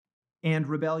inattentiveness and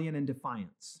rebellion and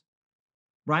defiance,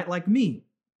 right? Like me,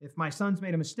 if my son's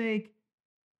made a mistake,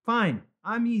 fine,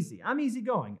 I'm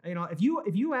easygoing. You know, if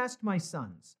you asked my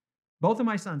sons, both of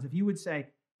my sons, if you would say,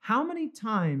 how many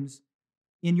times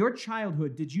in your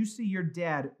childhood did you see your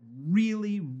dad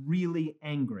really, really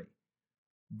angry?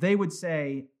 They would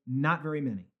say, not very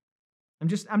many.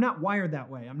 I'm not wired that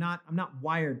way. I'm not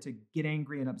wired to get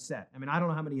angry and upset. I mean, I don't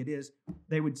know how many it is.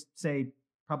 They would say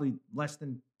probably less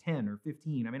than 10 or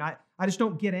 15. I mean, I just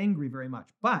don't get angry very much.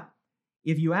 But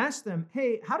if you ask them,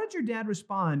 hey, how did your dad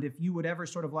respond if you would ever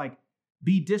sort of like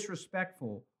be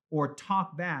disrespectful or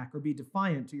talk back or be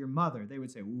defiant to your mother? They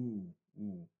would say, ooh,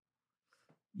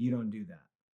 you don't do that.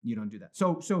 You don't do that.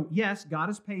 So yes, God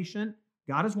is patient.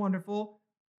 God is wonderful.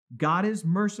 God is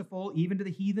merciful, even to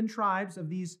the heathen tribes of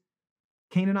these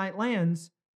Canaanite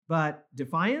lands, but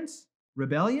defiance,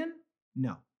 rebellion,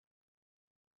 no,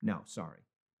 sorry.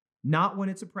 Not when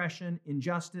it's oppression,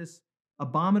 injustice,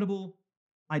 abominable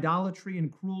idolatry and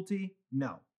cruelty,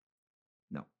 no.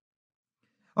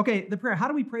 Okay, the prayer. How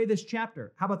do we pray this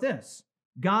chapter? How about this?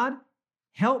 God,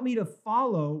 help me to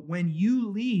follow when you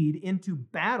lead into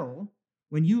battle,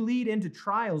 when you lead into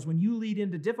trials, when you lead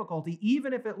into difficulty,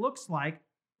 even if it looks like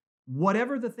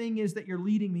whatever the thing is that you're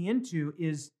leading me into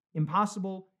is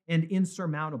impossible and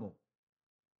insurmountable,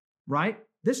 right?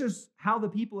 This is how the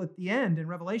people at the end in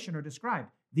Revelation are described.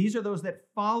 These are those that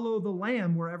follow the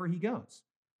Lamb wherever he goes.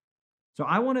 So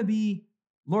I want to be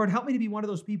Lord, help me to be one of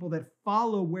those people that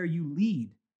follow where you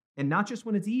lead, and not just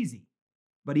when it's easy,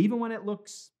 but even when it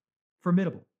looks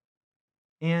formidable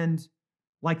and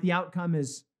like the outcome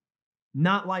is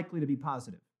not likely to be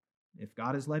positive. If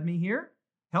God has led me here,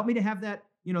 help me to have that,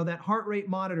 that heart rate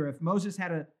monitor. If Moses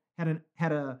had an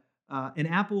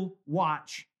Apple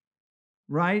Watch,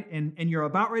 right, and you're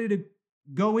about ready to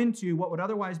go into what would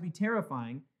otherwise be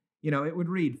terrifying, it would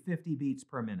read 50 beats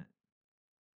per minute.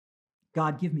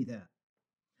 God, give me that.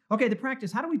 Okay, the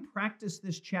practice. How do we practice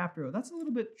this chapter? That's a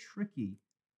little bit tricky.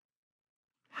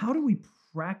 How do we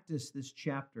practice this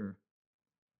chapter?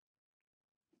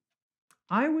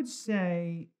 I would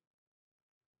say,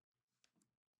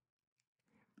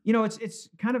 it's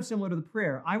kind of similar to the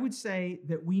prayer. I would say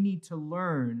that we need to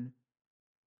learn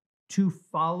to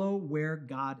follow where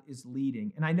God is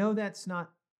leading. And I know that's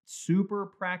not super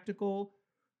practical.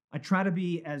 I try to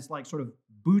be as sort of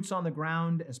boots on the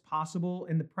ground as possible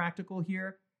in the practical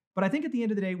here. But I think at the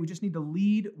end of the day, we just need to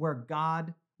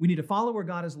we need to follow where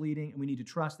God is leading, and we need to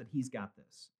trust that He's got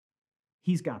this.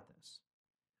 He's got this.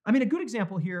 I mean, a good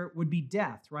example here would be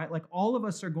death, right? Like all of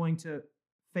us are going to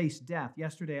face death.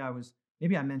 Yesterday,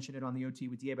 maybe I mentioned it on the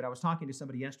OTwithDA, but I was talking to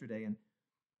somebody yesterday, and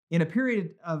in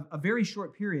a very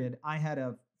short period, I had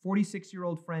a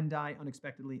 46-year-old friend die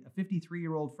unexpectedly, a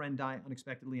 53-year-old friend die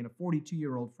unexpectedly, and a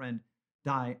 42-year-old friend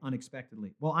die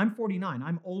unexpectedly. Well, I'm 49.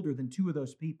 I'm older than two of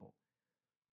those people.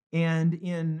 And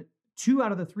in 2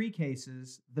 out of the 3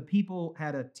 cases, the people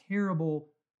had a terrible,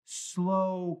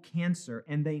 slow cancer,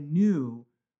 and they knew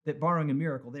that barring a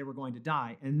miracle, they were going to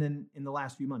die. And then in the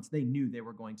last few months, they knew they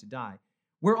were going to die.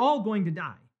 We're all going to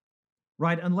die,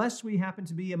 right? Unless we happen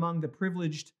to be among the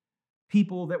privileged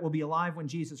people that will be alive when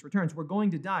Jesus returns, we're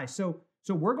going to die. So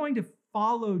we're going to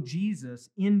follow Jesus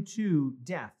into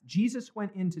death. Jesus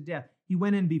went into death. He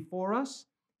went in before us.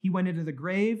 He went into the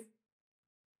grave.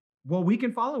 Well, we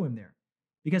can follow him there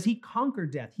because he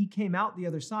conquered death. He came out the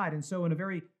other side. And so in a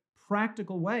very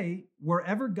practical way,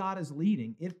 wherever God is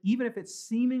leading, even if it's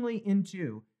seemingly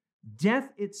into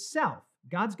death itself,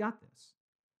 God's got this.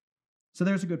 So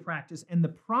there's a good practice. And the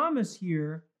promise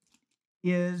here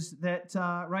is that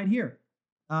right here,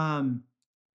 the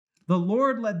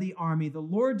Lord led the army. The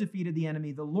Lord defeated the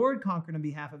enemy. The Lord conquered on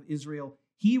behalf of Israel.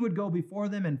 He would go before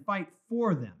them and fight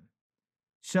for them.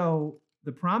 So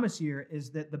the promise here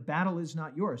is that the battle is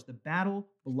not yours. The battle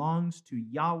belongs to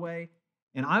Yahweh.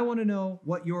 And I want to know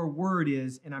what your word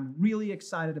is, and I'm really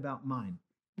excited about mine.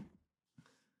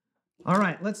 All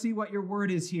right, let's see what your word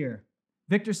is here.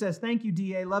 Victor says, thank you,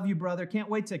 DA. Love you, brother. Can't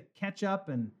wait to catch up,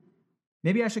 and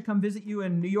maybe I should come visit you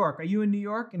in New York. Are you in New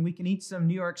York? And we can eat some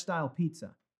New York-style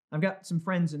pizza. I've got some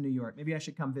friends in New York. Maybe I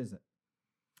should come visit.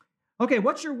 Okay,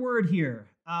 what's your word here?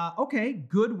 Okay,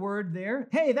 good word there.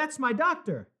 Hey, that's my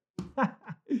doctor.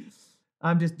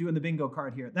 I'm just doing the bingo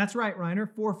card here. That's right, Reiner.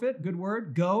 Forfeit, good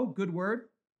word. Go, good word.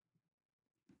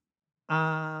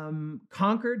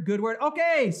 Conquered, good word.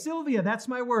 Okay, Sylvia, that's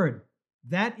my word.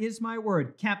 That is my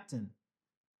word. Captain.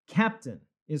 Captain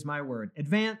is my word.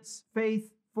 Advance,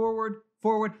 faith, forward,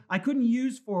 forward. I couldn't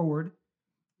use forward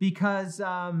because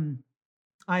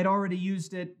I'd already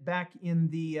used it back in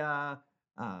the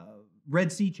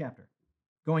Red Sea chapter,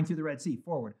 going through the Red Sea,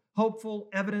 forward. Hopeful,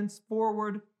 evidence,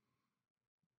 forward.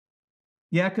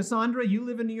 Yeah, Cassandra, you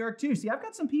live in New York too. See, I've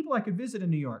got some people I could visit in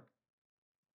New York.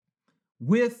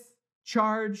 With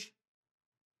charge.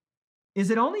 Is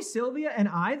it only Sylvia and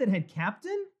I that had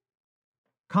captain?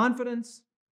 Confidence,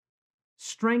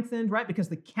 strengthened, right? Because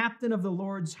the captain of the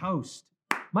Lord's host.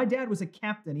 My dad was a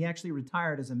captain. He actually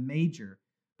retired as a major,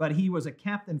 but he was a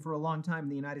captain for a long time in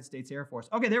the United States Air Force.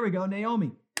 Okay, there we go.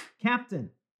 Naomi, captain.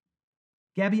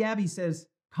 Gabby Abby says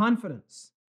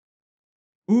confidence.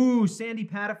 Ooh, Sandy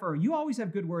Patifer. You always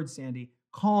have good words, Sandy.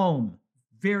 Calm.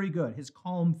 Very good. His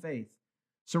calm faith.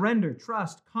 Surrender,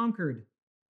 trust, conquered.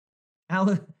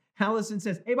 Allison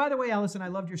says, hey, by the way, Allison, I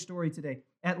loved your story today.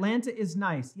 Atlanta is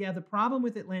nice. Yeah, the problem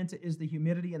with Atlanta is the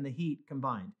humidity and the heat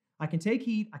combined. I can take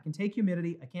heat. I can take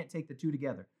humidity. I can't take the two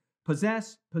together.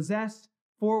 Possess,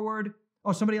 forward.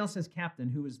 Oh, somebody else says captain.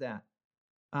 Who is that?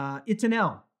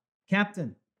 Itanel,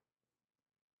 captain.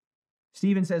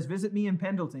 Stephen says, visit me in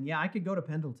Pendleton. Yeah, I could go to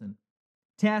Pendleton.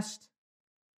 Test.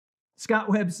 Scott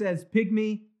Webb says,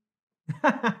 pygmy.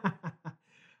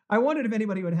 I wondered if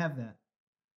anybody would have that.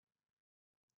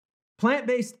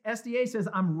 Plant-based SDA says,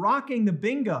 I'm rocking the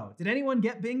bingo. Did anyone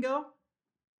get bingo?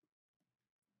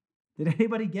 Did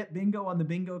anybody get bingo on the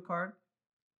bingo card?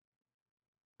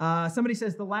 Somebody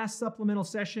says, the last supplemental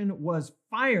session was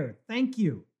fire. Thank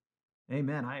you.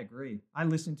 Amen. I agree. I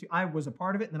was a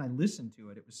part of it, and then I listened to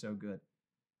it. It was so good.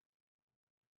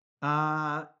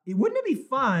 Wouldn't it be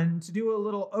fun to do a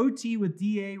little OT with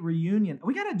DA reunion?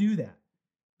 We got to do that.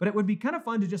 But it would be kind of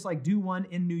fun to just like do one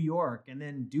in New York and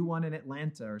then do one in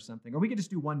Atlanta or something. Or we could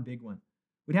just do one big one.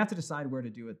 We'd have to decide where to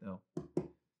do it though.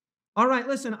 All right,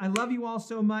 listen, I love you all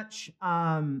so much.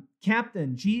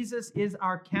 Captain, Jesus is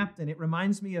our captain. It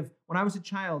reminds me of when I was a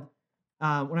child,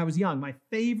 when I was young, my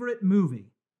favorite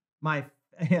movie,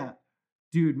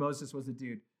 dude, Moses was a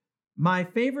dude. My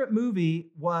favorite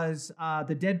movie was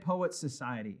The Dead Poets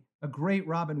Society, a great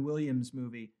Robin Williams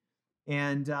movie.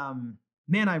 And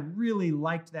man, I really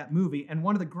liked that movie. And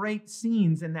one of the great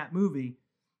scenes in that movie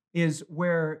is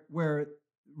where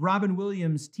Robin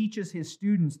Williams teaches his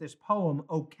students this poem,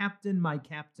 "Oh, Captain, my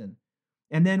Captain."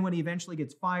 And then when he eventually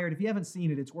gets fired, if you haven't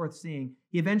seen it, it's worth seeing.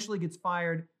 He eventually gets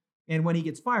fired. And when he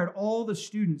gets fired, all the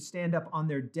students stand up on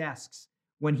their desks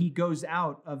when he goes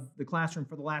out of the classroom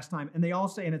for the last time. And they all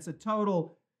say, and it's a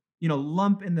total,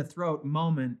 lump in the throat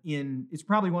moment it's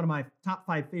probably one of my top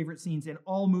 5 favorite scenes in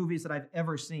all movies that I've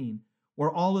ever seen,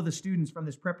 where all of the students from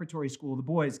this preparatory school, the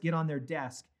boys, get on their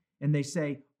desk and they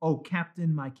say, "Oh,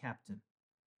 Captain, my Captain.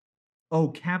 Oh,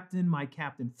 Captain, my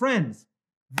Captain." Friends,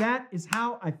 that is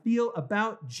how I feel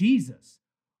about Jesus.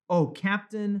 Oh,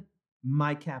 Captain,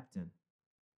 my Captain.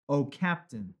 Oh,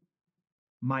 Captain,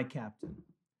 my Captain.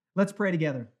 Let's pray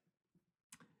together.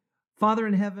 Father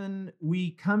in heaven,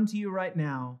 we come to you right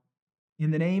now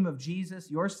in the name of Jesus,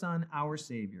 your Son, our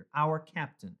Savior, our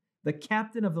Captain, the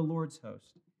Captain of the Lord's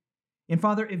host. And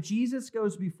Father, if Jesus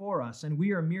goes before us and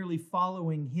we are merely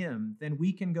following him, then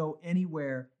we can go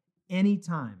anywhere,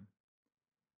 anytime.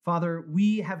 Father,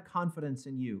 we have confidence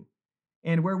in you.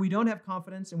 And where we don't have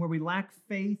confidence and where we lack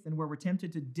faith and where we're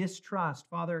tempted to distrust,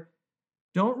 Father,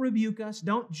 don't rebuke us,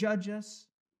 don't judge us,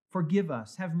 forgive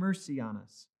us, have mercy on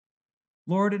us.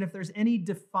 Lord, and if there's any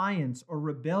defiance or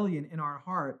rebellion in our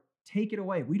heart, take it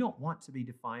away. We don't want to be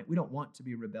defiant. We don't want to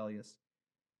be rebellious.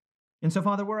 And so,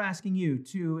 Father, we're asking you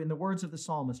to, in the words of the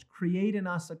psalmist, create in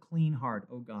us a clean heart,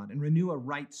 O God, and renew a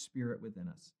right spirit within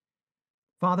us.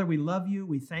 Father, we love you.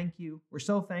 We thank you. We're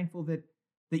so thankful that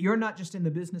you're not just in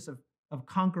the business of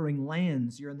conquering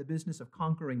lands. You're in the business of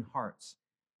conquering hearts.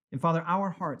 And Father,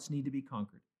 our hearts need to be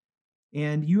conquered.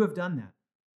 And you have done that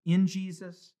in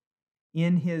Jesus,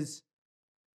 in his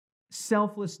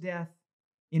selfless death,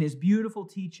 in his beautiful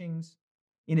teachings,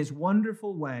 in his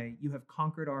wonderful way. You have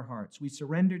conquered our hearts. We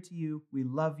surrender to you. We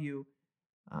love you.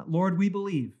 Lord, we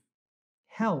believe.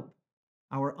 Help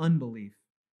our unbelief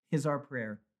is our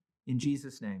prayer. In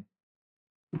Jesus' name,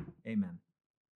 amen.